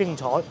算好精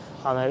彩，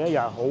但係咧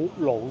又係好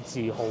老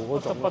字號嗰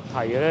種。不提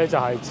嘅咧就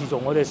係自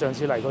從我哋上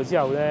次嚟過之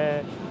後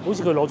咧，好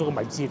似佢攞咗個米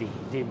芝蓮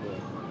添嘅。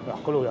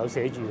嗱，嗰度有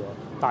寫住喎，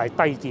但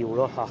係低調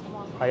咯嚇。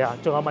係啊，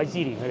仲有米芝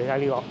蓮嘅，你睇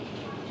呢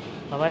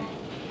個係咪？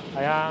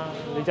係啊，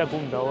你真係估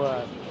唔到啊，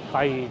低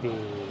調。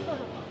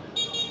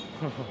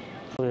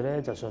我哋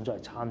咧就上咗嚟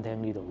餐廳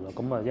呢度啦，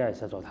咁啊因為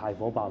實在太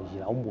火爆，2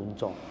樓滿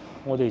座，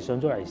我哋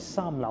上咗嚟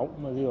3樓，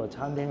咁啊呢個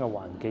餐廳嘅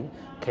環境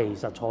其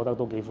實坐得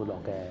都幾闊落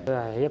嘅。佢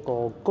係喺一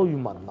個居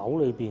民樓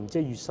裏邊，即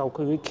係越秀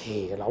區嗰啲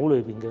騎樓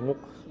裏邊嘅屋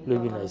裏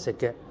邊嚟食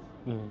嘅。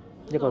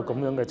一個咁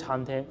樣嘅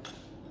餐廳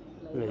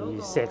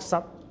離石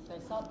室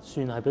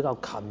算係比較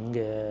近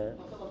嘅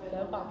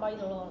200米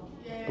到咯。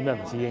咁又唔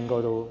止，應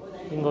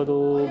該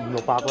都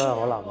500-600啦，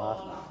可能啊。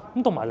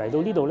咁同埋嚟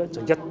到呢度咧，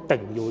就一定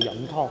要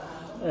飲湯。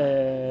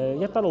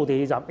一德路地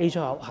鐵站 A 出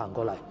口行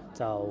過嚟，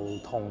就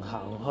同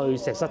行去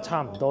石室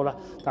差唔多啦。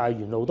但係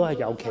沿路都係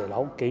有騎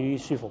樓，幾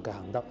舒服嘅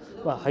行得。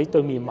哇！喺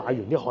對面買完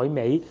啲海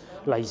味、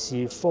利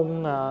是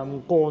封啊、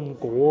乾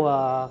果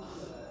啊，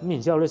咁然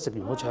之後咧食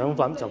完個腸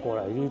粉就過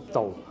嚟呢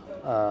度。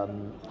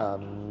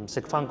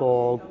食翻個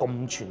咁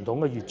傳統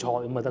嘅粵菜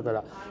咁就得㗎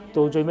啦。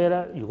到最尾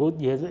咧，如果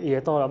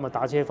嘢多啦，咁啊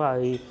打車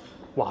翻去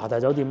華大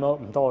酒店咯。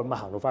唔多咁啊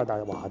行到翻去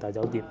華大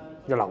酒店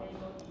1樓，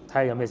睇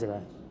下有咩食啊！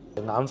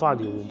眼花繚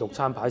亂讀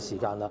餐牌時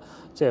間啦，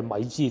即係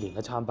米芝蓮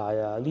嘅餐牌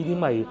啊！呢啲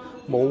咪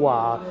冇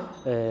話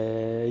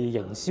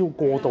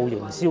過度營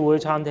銷嗰啲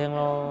餐廳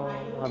咯，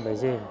係咪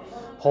先？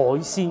海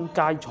鮮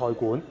街菜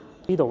館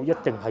呢度一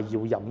定係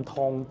要飲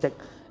湯的。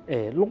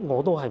碌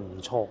我都係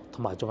唔錯，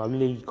同埋仲有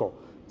呢個。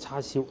叉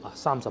燒啊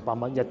，38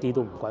蚊，一啲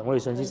都唔貴。我哋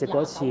上次食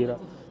過一次啦，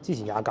之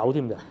前29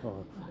添嘅，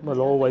咁啊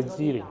攞個米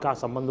芝蓮加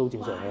10蚊都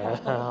正常嘅，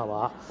係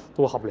嘛？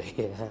都合理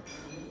嘅。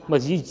咁啊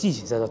之前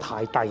實在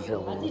太低啦，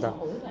我覺得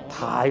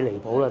太離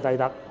譜啦，低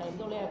得。平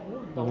到你係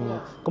估唔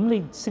到。咁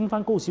你升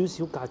翻高少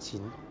少價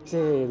錢，即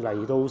係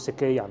嚟到食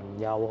嘅人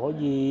又可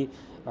以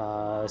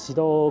試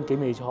多幾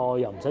味菜，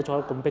又唔使坐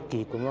得咁逼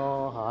傑咁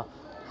咯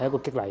嚇，係一個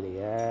激勵嚟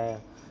嘅。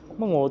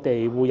咁我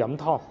哋會飲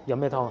湯，飲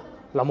咩湯啊？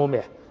諗好未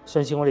啊？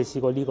上次我哋試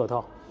過呢個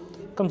湯。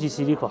今次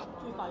試呢個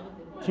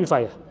豬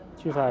肺啊，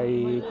豬肺。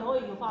你可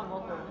以要翻嗰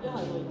個，一係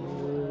就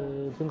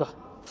要。邊個？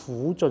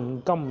苦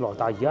盡甘來，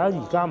但係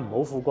而家唔好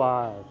苦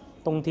瓜，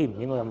冬天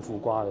唔應該飲苦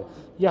瓜嘅。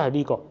一係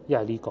呢個，一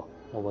係呢個，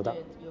我覺得。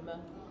要咩？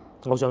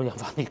我想飲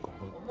翻呢個。咁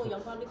我飲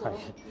翻呢個，呢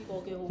個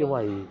幾好。因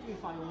為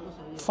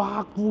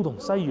花菇同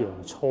西洋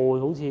菜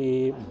好似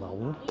唔係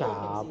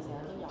好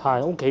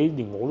夾，係屋企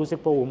連我都識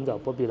煲，咁就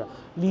不必啦。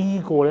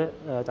呢個咧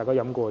大家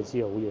飲過就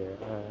知好嘢。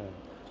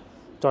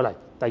再嚟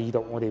第二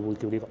道，我哋會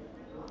叫呢個。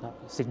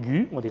食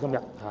魚，我哋今日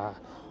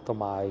同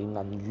埋銀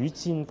魚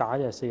煎蛋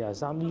就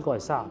43，呢個係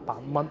38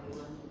蚊。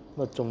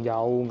咁啊，仲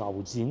有牛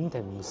展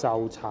停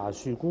壽、茶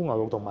樹菇牛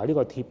肉同埋呢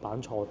個鐵板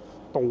菜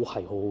都係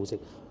好好食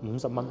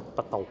，50蚊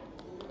不到。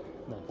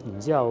然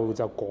之後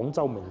就廣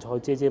州名菜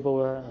啫煲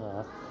啦，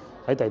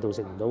喺第度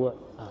食唔到嘅，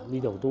呢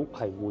度都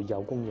係會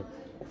有供應。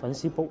粉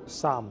絲煲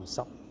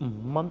35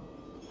蚊。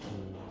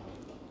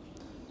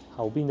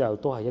後邊就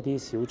都係一啲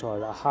小菜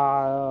啦，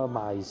蝦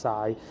賣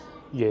晒。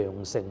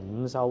羊城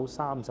五秀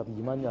32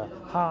蚊㗎，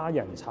蝦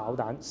仁炒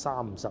蛋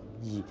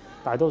32，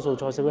大多數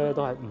菜式咧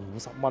都係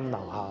50蚊樓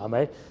下，係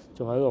咪？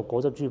仲有一個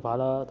果汁豬扒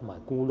啦，同埋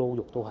咕嚕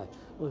肉都係。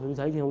佢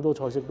睇見好多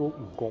菜式都唔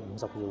過50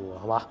嘅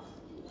喎，係嘛？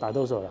大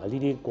多數嗱呢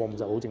啲過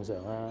50好正常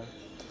啦。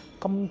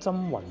金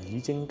針雲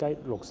耳蒸雞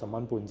60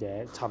蚊半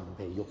隻，陳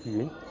皮肉丸。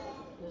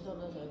你想唔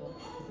想食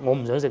個？我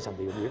唔想食陳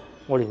皮肉丸，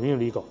我寧願要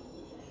呢個。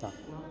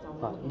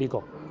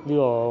呢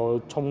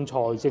個葱菜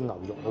蒸牛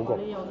肉好過，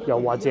又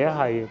或者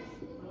係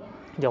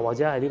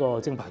呢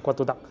個蒸排骨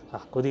都得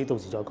嗰啲到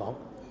時再講。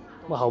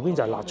咁後邊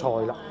就係辣菜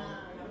啦，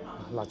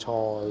辣菜、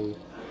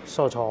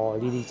蔬菜呢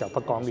啲就不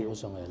講了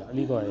上嚟啦。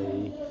呢個係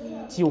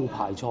招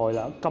牌菜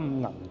啦，金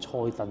銀菜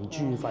燉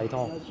豬肺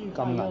湯，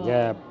金銀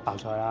啫白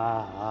菜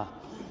啦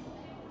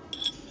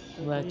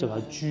咁咧仲有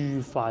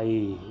豬肺，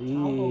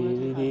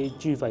呢啲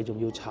豬肺仲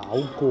要炒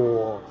過，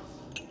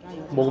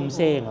冇咁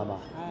腥係嘛？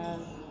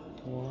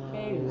啤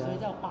完水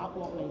之後白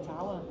鑊嚟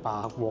炒啊！白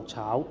鑊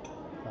炒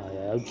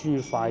又有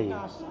豬肺。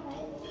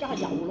加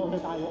油落去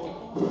大鑊。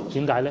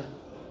點解咧？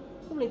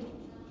咁你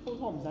煲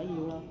湯唔使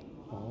要啦。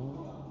哦，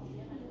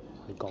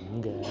係咁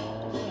嘅。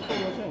煲咗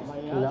出嚟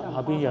咪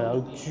下邊又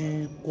有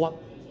豬骨，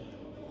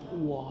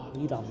哇！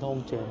呢啖湯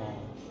正啊！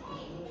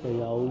又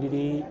有呢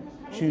啲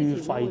豬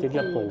肺的一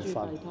部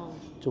分，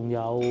仲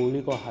有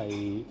呢個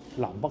係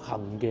南北杏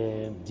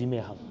嘅唔知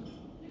咩杏，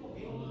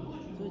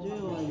最主要係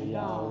而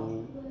家有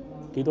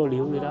幾多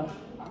料你睇，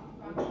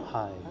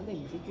係肯定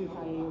唔止豬肺，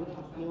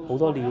好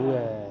多料嘅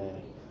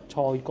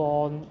菜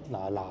乾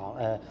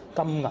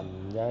金銀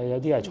有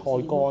啲係菜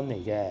乾嚟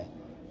嘅，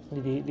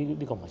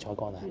呢個唔係菜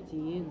乾啊，豬展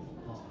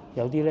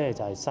有啲咧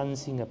就係新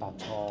鮮嘅白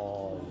菜。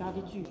加啲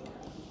豬。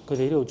佢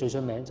哋呢度最出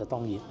名就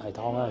當然係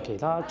湯啦，其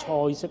他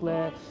菜式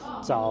咧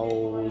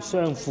就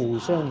相輔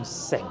相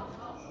成，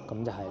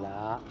咁就係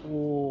啦。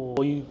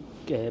佢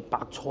嘅白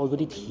菜嗰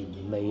啲甜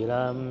味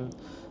啦，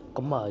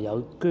咁啊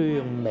有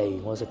薑味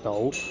我食到，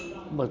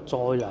咁啊再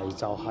嚟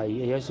就係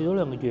有少少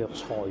兩個藥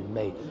材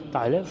味，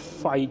但係咧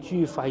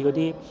豬肺嗰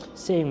啲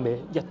腥味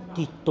一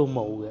啲都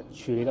冇嘅，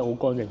處理得好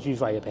乾淨。豬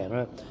肺嘅平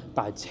咧，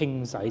但係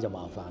清洗就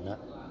麻煩啦。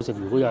食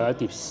如果有一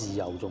碟豉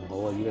油仲好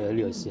啊！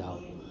呢個時候。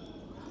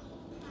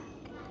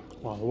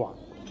哇！好滑，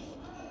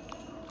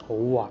好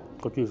滑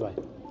個豬肺，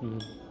仲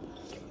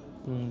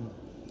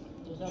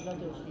使唔使做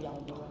豉油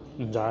嘅？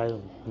唔使，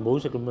唔好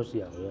食咁多豉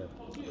油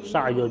嘅，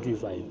嘥咗豬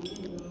肺。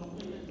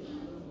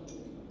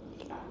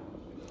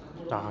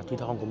啲湯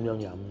咁樣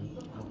飲，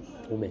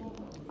好味。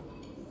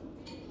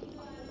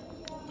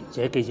自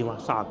己幾錢話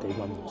30幾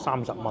蚊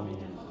，30蚊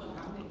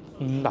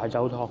5大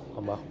洲湯係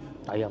嘛？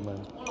抵飲啊！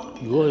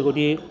如果佢嗰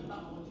啲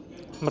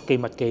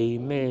乜記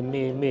咩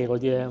嗰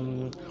啲咧，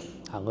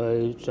行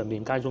去上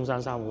面街中山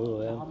三嗰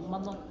度咧25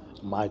蚊咯。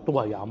唔係，都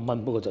係25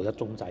蚊，不過就一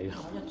盅仔。一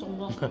盅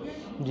咯。呢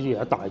啲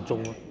係一大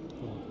盅咯。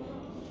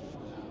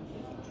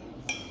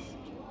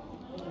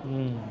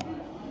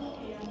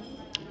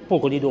不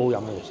過嗰啲都好飲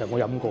嘅，其實我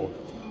飲過，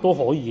都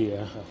可以嘅。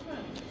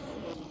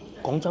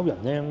廣州人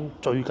咧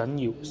最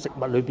緊要食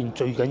物裏邊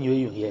最緊要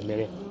一樣嘢係咩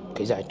咧？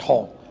其實係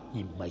湯，而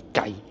唔係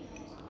雞。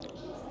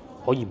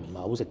可以唔係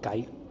好食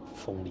雞，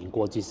逢年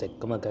過節食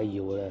咁啊，梗係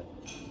要嘅咧。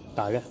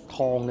但係咧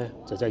湯咧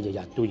就真係日日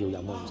都要飲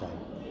咁滯。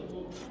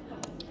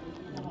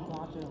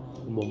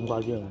冇咁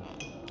誇張，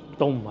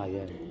都唔係嘅。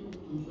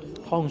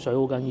湯水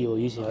好緊要。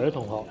以前有啲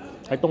同學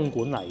喺東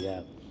莞嚟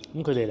嘅，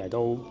咁佢哋嚟到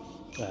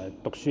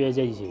讀書咧，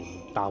即係以前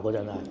大學嗰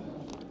陣啊，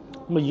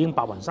咁啊已經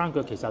白雲山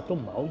腳，其實都唔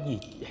係好熱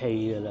氣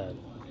嘅啦。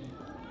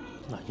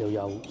嗱，又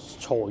有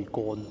菜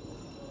乾，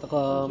得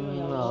㗎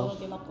有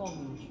幾粒乾魚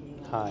柱。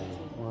係，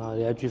哇！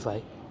你有豬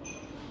肺，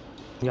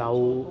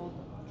有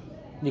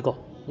呢個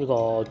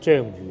章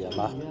魚係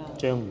嘛？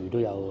章魚都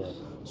有嘅，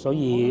所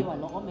以落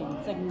咗味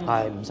精。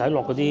係唔使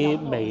落嗰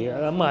啲味，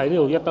咁喺呢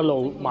度一德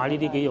路買呢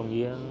啲幾容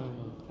易啊！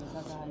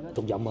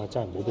仲飲啊，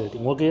真係唔好俾佢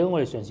哋。我記得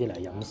我哋上次嚟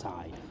飲晒，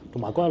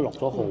同埋嗰日落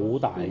咗好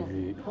大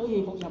雨。可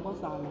以飲得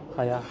晒。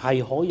係啊，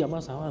係可以飲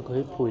得晒，因為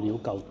佢啲配料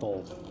夠多，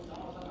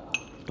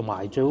同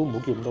埋最好唔好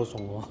叫咁多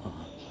餸咯。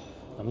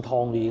飲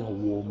湯已經好和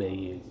味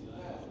嘅。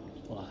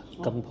哇！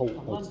今鋪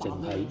我淨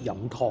係飲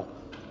湯，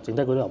剩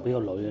低嗰啲留俾個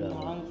女啦。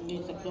你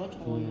食咗菜。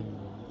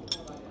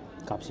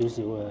夾少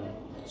少啊！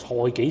菜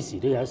幾時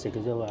都有得食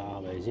嘅啫嘛，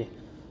係咪先？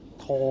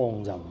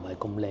湯就唔係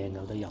咁靚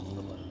有得飲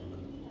噶嘛。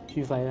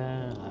豬肺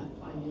啦嚇，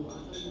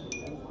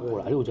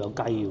嗱呢度仲有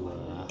雞㗎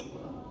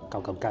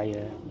喎，嚿雞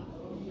咧，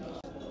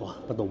哇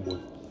不到滿。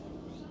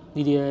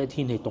呢啲咧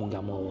天氣凍飲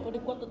喎。嗰啲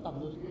骨都燉到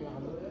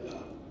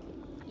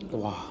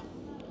爛。哇！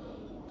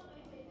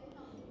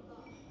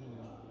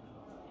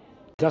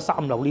而家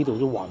3樓呢度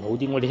都還好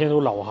啲，我哋聽到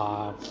樓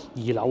下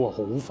2樓啊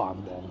好繁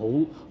忙，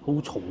好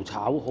嘈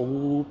吵，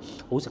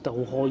好食得好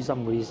開心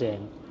嗰啲聲。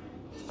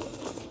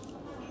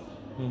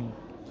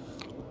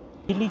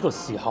呢個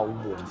時候黃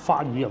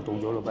花魚又到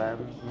咗嘞噃。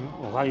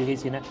黃花魚幾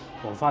錢咧？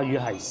黃花魚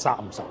係38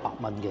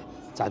蚊嘅，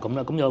就係咁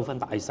啦。咁有分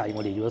大細，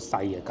我哋要咗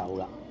細就夠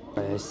啦。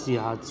試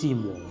下煎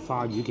黃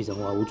花魚，其實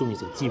我係好中意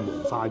食煎黃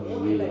花魚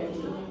嘅。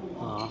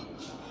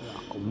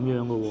咁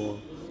樣嘅喎。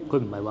佢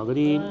唔係話嗰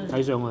啲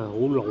睇上去好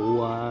老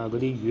啊，嗰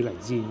啲魚嚟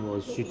煎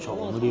喎，雪藏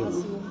嗰啲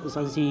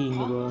新鮮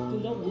嘅喎。叫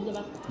咗碗嘅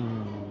咩？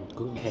佢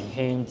輕輕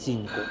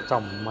煎過，就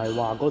唔係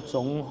話嗰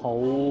種好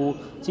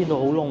煎到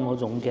好燶嗰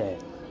種嘅。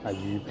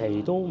魚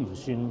皮都唔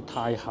算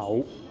太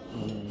厚，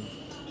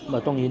咁啊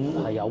當然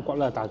係有骨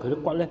啦，但係佢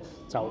啲骨咧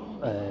就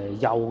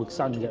幼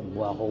身嘅，唔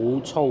會話好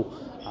粗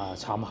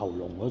慘喉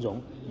嚨嗰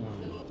種。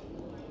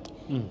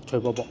脆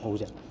卜卜好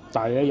食。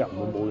但係一日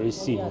冇啲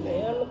鮮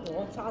味。我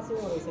叉燒我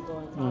哋食過，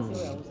叉燒又好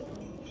食。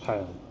係啊。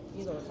呢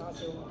度叉燒。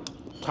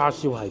叉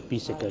燒係必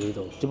食嘅呢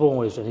度，只不過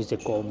我哋上次食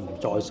過，唔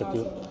再食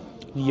咗，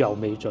意猶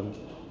未盡。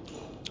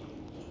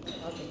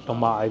同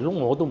埋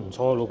我都唔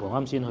錯，老婆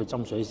啱先去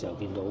斟水嘅時候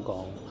見到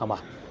講，係嘛？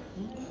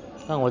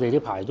因為我哋呢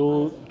排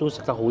都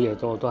食得好嘢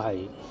多，都係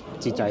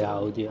節制下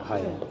嗰啲，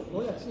係。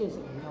嗰日先食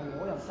完又鵝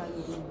又雞嗰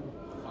啲。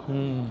燒鵝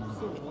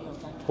又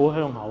雞。好香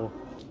口。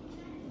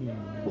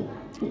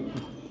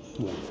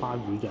黃花魚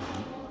就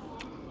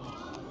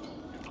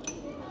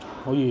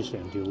可以成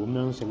條咁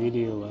樣食呢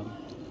啲嘅喎，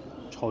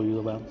脆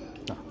嘅喎。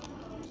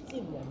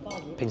煎黃花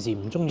魚。平時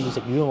唔中意食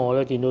魚我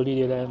咧，見到呢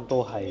啲咧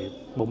都係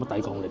冇乜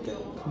抵抗力嘅。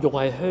肉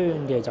係香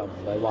嘅，就唔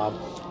係話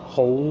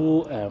好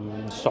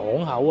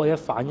爽口啊！一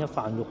瓣一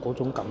瓣肉嗰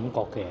種感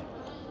覺嘅。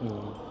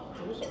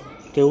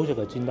幾好食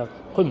嘅煎得，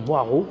佢唔會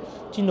話好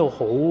煎到好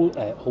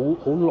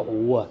好老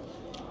啊。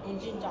半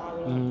煎炸嘅。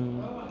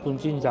半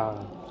煎炸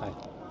係，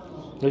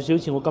有少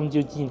少似我今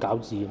朝煎餃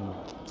子咁啊！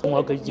我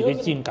屋企自己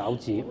煎餃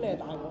子。咁你係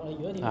大鑊啦！如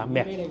果條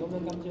咩？俾你咁樣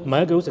今朝。唔係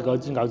啊，幾好食個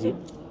煎餃子。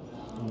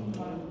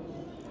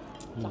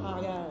炸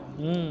嘅。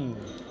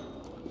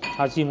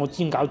下次我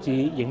煎餃子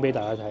影俾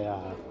大家睇啊，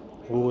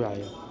好好睇啊！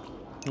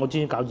我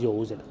煎餃子好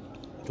好食，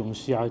仲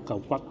試下嚿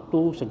骨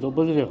都食到，不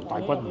過呢條大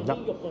骨唔得。係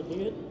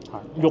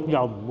肉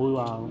又唔會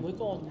話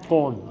乾，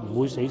唔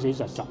會死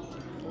實，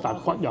但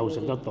骨又食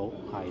得到，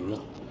係咯。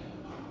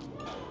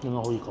應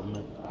該可以咁嘅，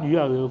魚又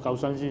要夠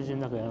新鮮先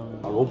得嘅。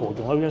老婆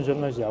仲喺度欣賞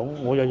嘅時候，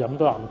我又飲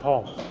多啖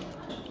湯，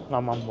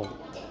啱好。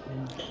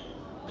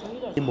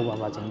啲冇辦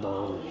法整到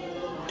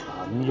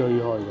咁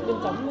鋥開嘅。你咁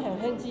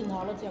輕煎下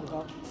咯，只能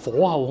夠。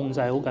火候控制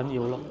好緊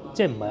要咯，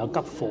即係唔係有急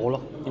火咯，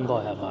應該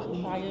係嘛？唔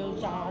係要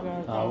炸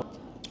㗎。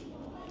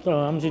因為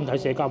啱先睇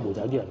社交媒體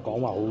有啲人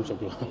講話好好食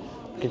嘅，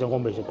其實我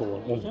未食過，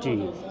我唔知。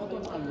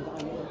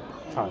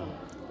係。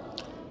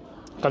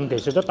近期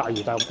食得大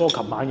魚大肉多，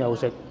琴晚又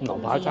食牛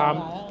扒餐，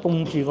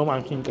冬至嗰晚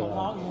先勁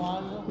啊！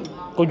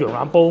個羊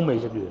腩煲未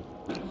食完，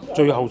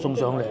最後送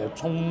上嚟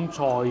葱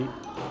菜雲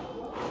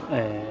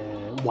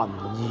耳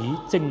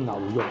蒸牛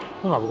肉，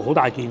牛肉好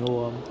大件嘅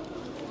喎。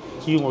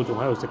至於我仲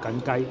喺度食緊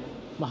雞，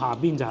咁下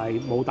邊就係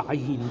冇打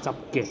芡汁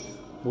嘅，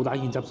冇打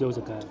芡汁先好食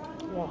嘅。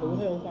哇！好香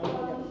花生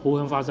油，好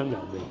香花生油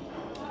味，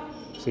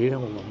死啦！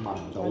我諗買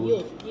唔到。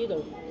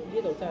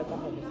呢度真係得啊，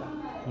其實。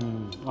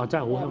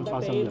真係好香花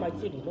生油。米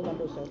芝蓮都揾到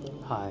上門。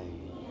係。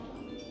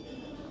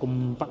咁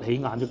不起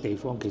眼嘅地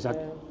方，其實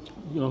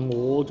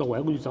我作為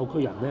一個越秀區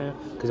人咧，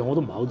其實我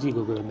都唔係好知佢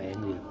嘅名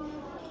嘅。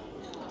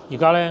而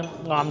家咧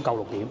啱夠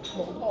6點，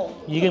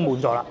已經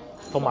滿咗啦。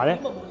同埋咧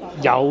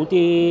有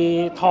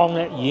啲湯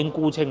咧已經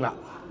沽清啦。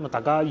咁啊，大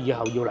家以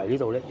後要嚟呢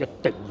度咧，一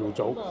定要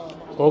早。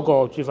嗰個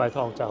豬肺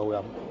湯真係好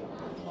飲。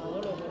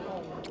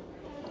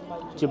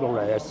接落嚟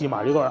啊，試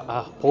埋呢個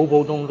啊，普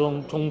普通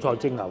通葱菜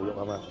蒸牛肉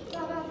係咪？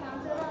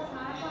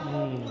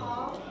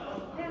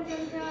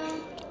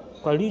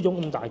佢係呢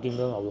種咁大件嘅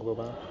牛肉嘅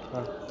嘛？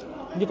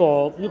呢個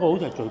好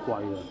似係最貴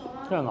嘅，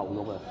因為牛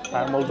肉嘅，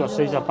係冇錯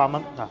48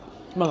蚊啊！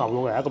咁啊牛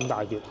肉嚟啊咁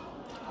大件，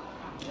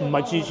唔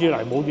係次次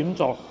嚟冇點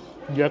做，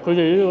而係佢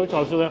哋呢個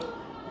菜式咧，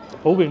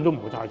普遍都唔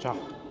會太差，係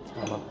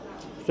嘛？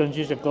上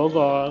次食嗰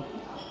個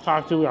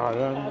叉燒又係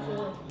啦，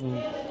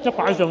一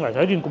擺上嚟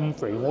睇見咁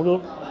肥，我都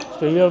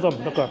死啦都唔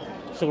得㗎，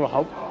食落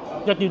口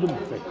一啲都唔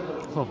肥。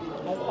係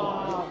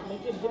化，你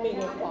知唔知咩叫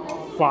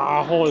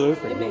化開嗰啲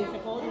肥肉。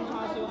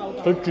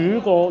佢煮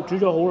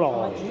咗好耐。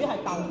煮係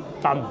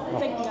燉。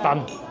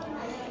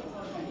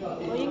佢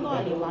應該係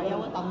連埋有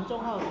個燉盅喺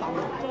度燉，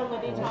將嗰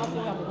啲叉燒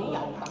入面啲油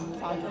燉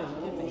晒出嚟嗰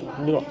啲肥肉。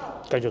呢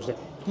個繼續食，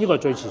呢個係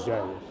最遲上嚟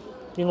嘅，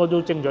應該都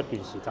蒸咗一段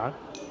時間，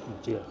唔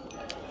知啊。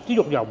啲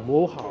肉又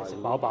唔好鹹，食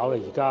飽飽啦，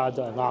而家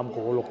真係啱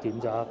過6點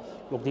咋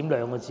，6點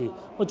2個字。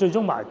我最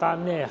終埋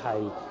單咧係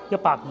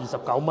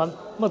129蚊，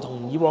咁啊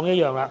同以往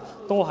一樣啦，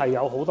都係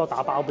有好多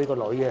打包俾個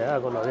女嘅，因為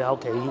個女喺屋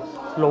企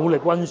努力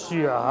温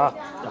書啊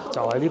嚇，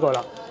就係呢個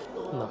啦。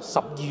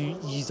12月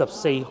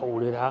24號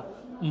你睇下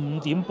，5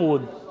點半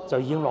就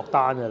已經落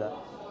單㗎啦，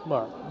咁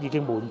啊已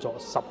經滿咗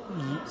18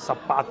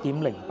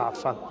點08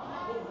分，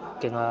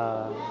勁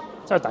啊！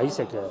真係抵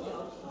食嘅，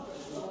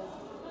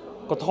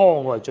個湯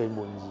我係最滿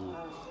意。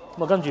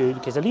咁啊，跟住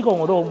其實呢個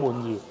我都好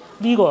滿意，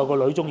呢個係個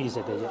女中意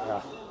食嘅啫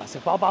啊！食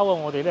飽飽嘅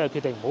我哋咧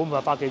決定唔好咁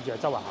快翻屋企住，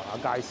周圍行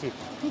下街先。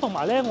咁同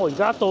埋咧，我而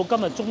家到今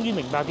日終於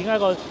明白點解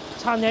個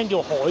餐廳叫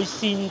海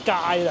鮮街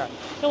啦，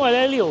因為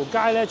咧呢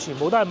條街咧全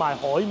部都係賣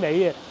海味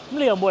嘅。咁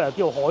你有冇人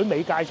叫海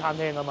味街餐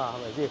廳啊嘛？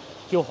係咪先？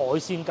叫海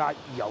鮮街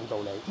有道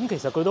理。咁其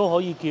實佢都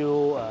可以叫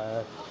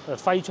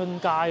揮春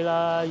街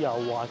啦，又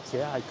或者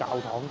係教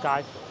堂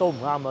街都唔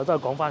啱啊，都係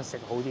講翻食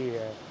好啲嘅。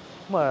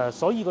咁啊，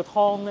所以個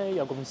湯咧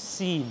有咁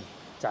鮮。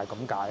就係咁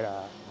解啦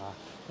嚇！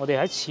我哋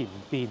喺前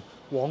邊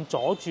往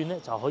左轉咧，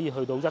就可以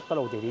去到一德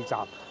路地鐵站。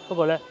不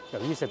過咧，由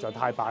於實在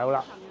太飽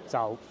啦，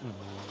就唔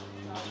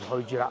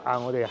去住啦。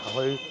我哋行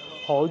去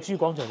海珠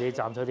廣場地鐵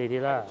站坐地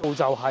鐵啦。就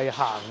係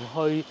行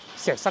去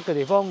石室嘅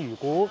地方。如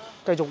果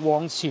繼續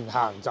往前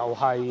行，就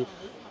係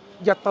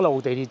一德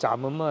路地鐵站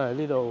咁啊。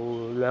呢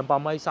度200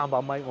米、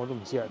300米我都唔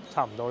知啊，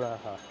差唔多啦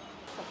嚇。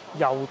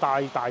又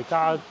帶大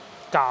家。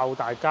教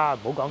大家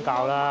唔好講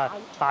教啦，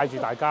帶住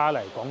大家嚟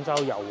廣州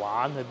遊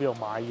玩，去邊度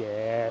買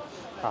嘢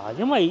啊？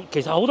因為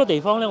其實好多地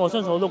方咧，我相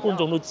信好多觀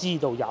眾都知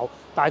道有，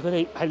但係佢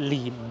哋係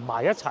連唔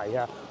埋一齊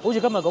啊。好似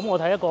今日咁，我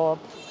睇一個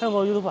香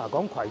港 YouTuber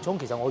講葵涌，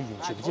其實我完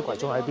全唔知葵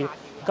涌喺邊，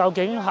究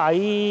竟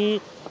喺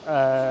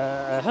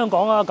香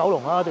港啊、九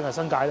龍啊定係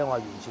新界咧？我係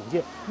完全唔知。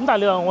咁但係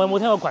你話我有冇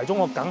聽過葵涌？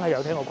我梗係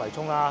有聽過葵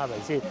涌啦，係咪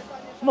先？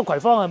咁啊，葵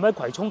芳係咪喺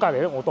葵涌隔離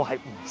咧？我都係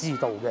唔知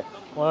道嘅。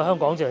我喺香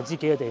港淨係知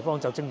幾個地方，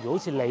就正如好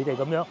似你哋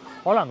咁樣，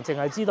可能淨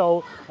係知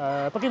道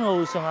北京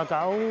路上下九、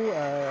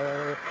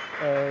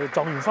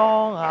狀元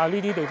坊啊呢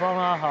啲地方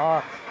啦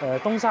嚇，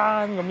東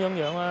山咁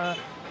樣啦，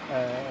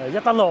一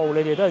德路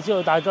你哋都係知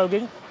道，但係究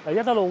竟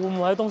一德路會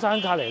唔會喺東山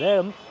隔離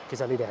咧？咁其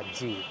實你哋係唔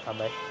知，係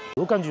咪？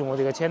如果跟住我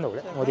哋嘅 channel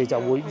咧，我哋就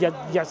會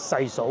一一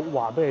細數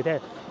話俾你聽。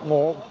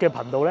我嘅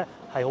頻道咧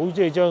係好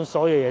中意將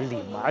所有嘢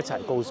連埋一齊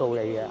告訴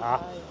你嘅嚇。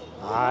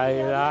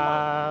係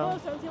啦。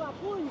上次話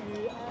番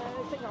禺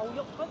食牛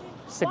肉嗰啲，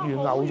食完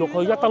牛肉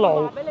去一德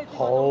路，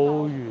好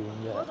遠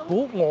嘅。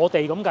估我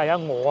哋咁計啊，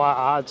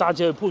我揸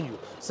車去番禺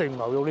食完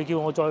牛肉，你叫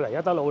我再嚟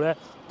一德路咧，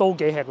都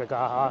幾吃力㗎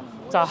嚇。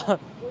揸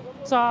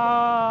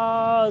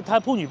睇下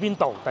番禺邊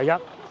度第一。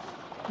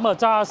咁啊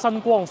揸新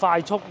光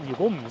快速，如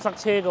果唔塞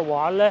車嘅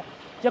話咧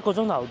，1個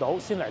鐘頭到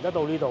先嚟得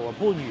到呢度啊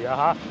番禺啊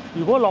嚇。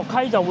如果落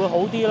溪就會好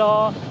啲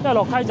咯，因為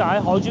落溪就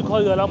喺海珠區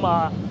㗎啦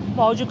嘛。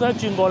咁海珠區一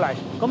轉過嚟，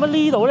咁啊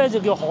呢度咧就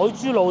叫海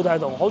珠路，但係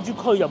同海珠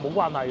區又冇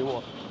關係喎。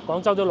廣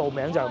州啲路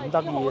名就係咁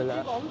得意㗎啦。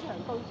廣場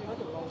對住嗰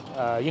條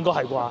路。應該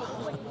係啩，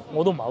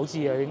我都唔係好知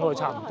啊，應該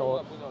差唔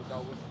多。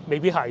未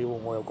必係喎，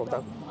我又覺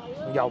得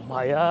又唔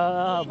係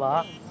啊，係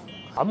嘛？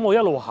咁我一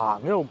路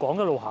行一路講，一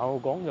路行一路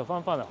講，就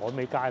翻嚟海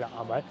味街啦，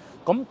係咪？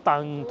咁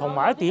但同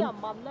埋一點，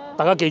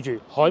大家記住，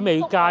海味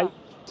街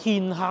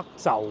天黑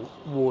就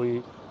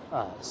會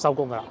收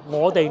工㗎啦。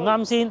我哋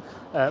啱先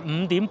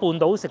5點半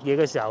到食嘢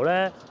嘅時候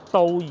咧，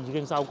都已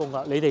經收工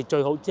啦。你哋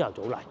最好朝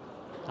頭早嚟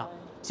啊！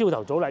朝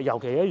頭早嚟，尤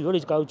其咧，如果你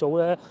夠早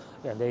咧，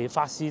人哋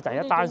法市第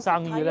一單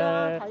生意咧，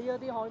睇嗰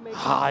啲海味。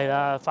係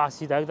啦，法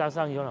市第一單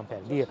生意可能平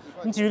啲嘅。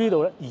咁至於呢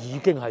度咧，已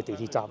經係地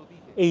鐵站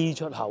A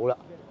出口啦。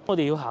我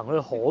哋要行去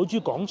海珠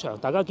廣場，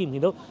大家見唔見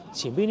到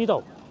前邊呢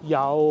度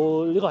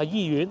有呢個係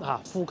醫院嚇，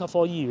呼吸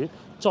科醫院。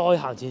再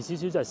行前少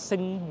少就係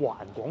星環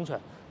廣場，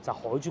就海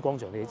珠廣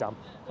場地鐵站。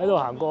喺度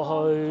行過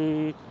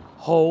去，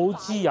好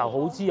自由，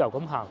好自由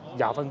咁行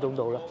，20分鐘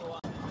到啦。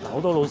好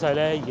多老細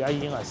咧，而家已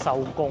經係收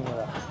工㗎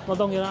啦。咁啊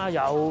當然啦，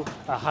有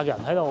客人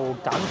喺度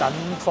揀緊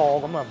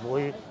貨，咁啊唔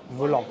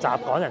會落閘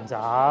趕人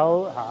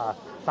走嚇。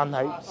但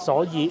係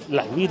所以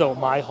嚟呢度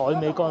買海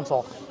味乾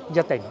貨，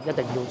一定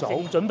要早。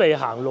準備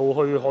行路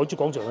去海珠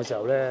廣場嘅時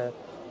候咧，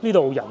呢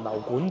度人流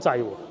管制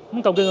喎。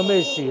咁究竟有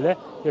咩事咧？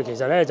其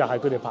實咧就係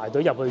佢哋排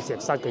隊入去石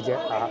室嘅啫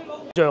嚇。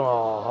張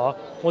啊嚇，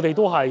我哋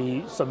都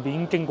係順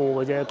便經過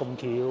嘅啫，咁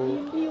巧。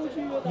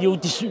要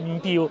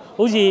驗票，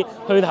好似去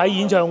睇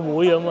演唱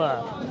會咁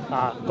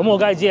啊！咁我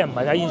梗係知唔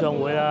係睇演唱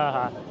會啦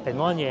嚇。平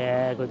安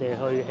夜佢哋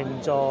去慶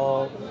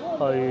祝，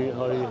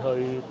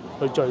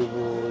去聚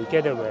會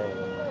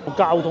gathering。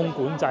交通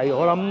管制，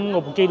我諗我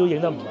部機都影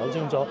得唔係好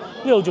清楚。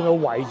呢度仲有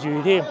圍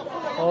住添，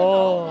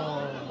哦，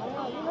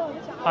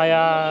係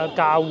啊，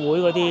教會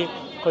嗰啲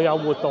佢有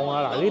活動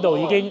啊！嗱，呢度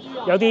已經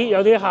有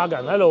啲客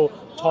人喺度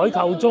採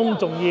購中，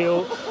仲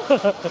要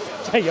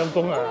真係陰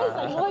功啊！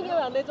成日叫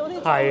人哋早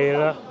啲。係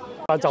啦，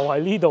就係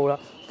呢度啦。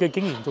佢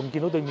竟然仲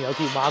見到對面有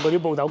鐵馬，嗰啲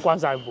鋪頭關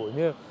晒門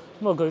嘅。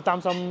咁啊，佢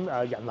擔心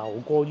人流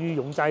過於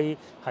擁擠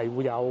係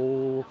會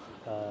有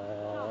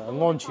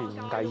安全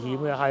危險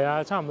嘅，係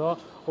啊，差唔多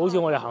好似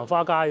我哋行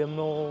花街咁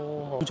咯。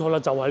冇錯啦，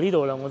就係呢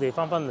度啦。我哋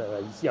翻嚟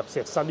入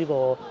石室呢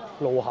個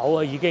路口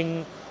啊，已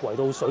經圍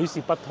到水泄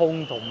不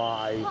通，同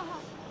埋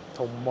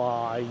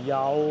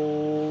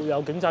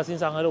有警察先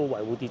生喺度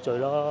維護秩序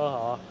啦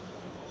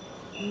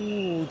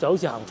嚇。就好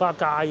似行花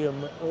街咁，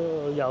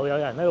又有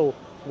人喺度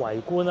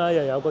圍觀啦，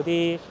又有嗰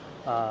啲。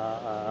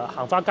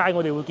行花街，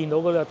我哋會見到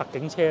嗰個特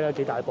警車咧，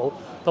幾大部，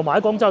同埋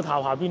喺廣州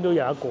塔下邊都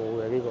有一個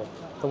嘅呢個，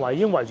同埋已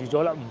經圍住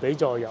咗啦，唔俾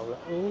再有啦。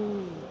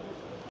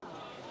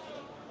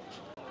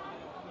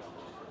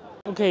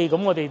OK，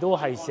 咁我哋都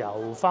係時候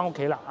翻屋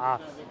企啦啊！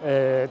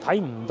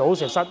睇唔到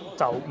石室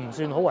就唔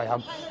算好遺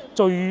憾，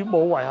最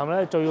冇遺憾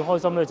咧，最開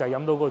心咧就係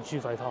飲到嗰個豬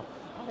肺湯，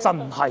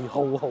真係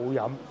好好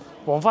飲。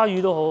黃花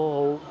魚都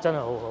好，真係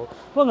好好。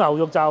不過牛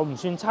肉就唔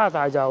算差，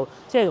但係就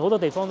即係好多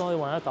地方都可以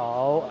揾得到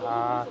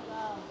啊。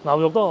牛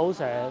肉都好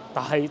食，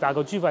但係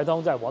個豬肺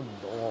湯真係揾唔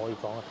到，我可以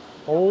講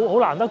啊，好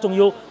難得，仲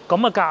要咁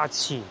嘅價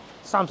錢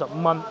，35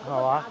蚊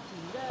係嘛？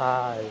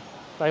係，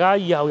大家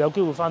以後有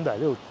機會翻到嚟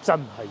呢度真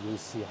係要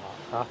試下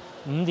嚇。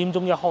5點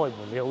鐘一開門，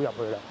你好入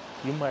去啦，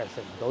點解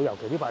食唔到？尤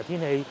其呢排天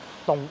氣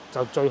凍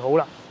就最好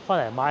啦，翻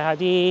嚟買下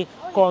啲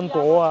乾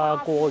果啊，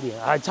過年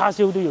叉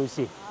燒都要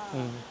試，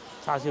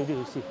叉燒都要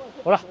試。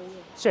好啦。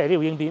share 呢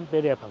條影片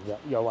俾你嘅朋友，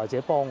又或者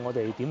幫我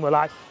哋點個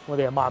like，我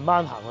哋慢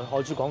慢行去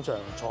海珠廣場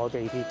坐地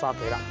鐵翻屋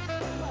企啦，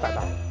拜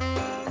拜。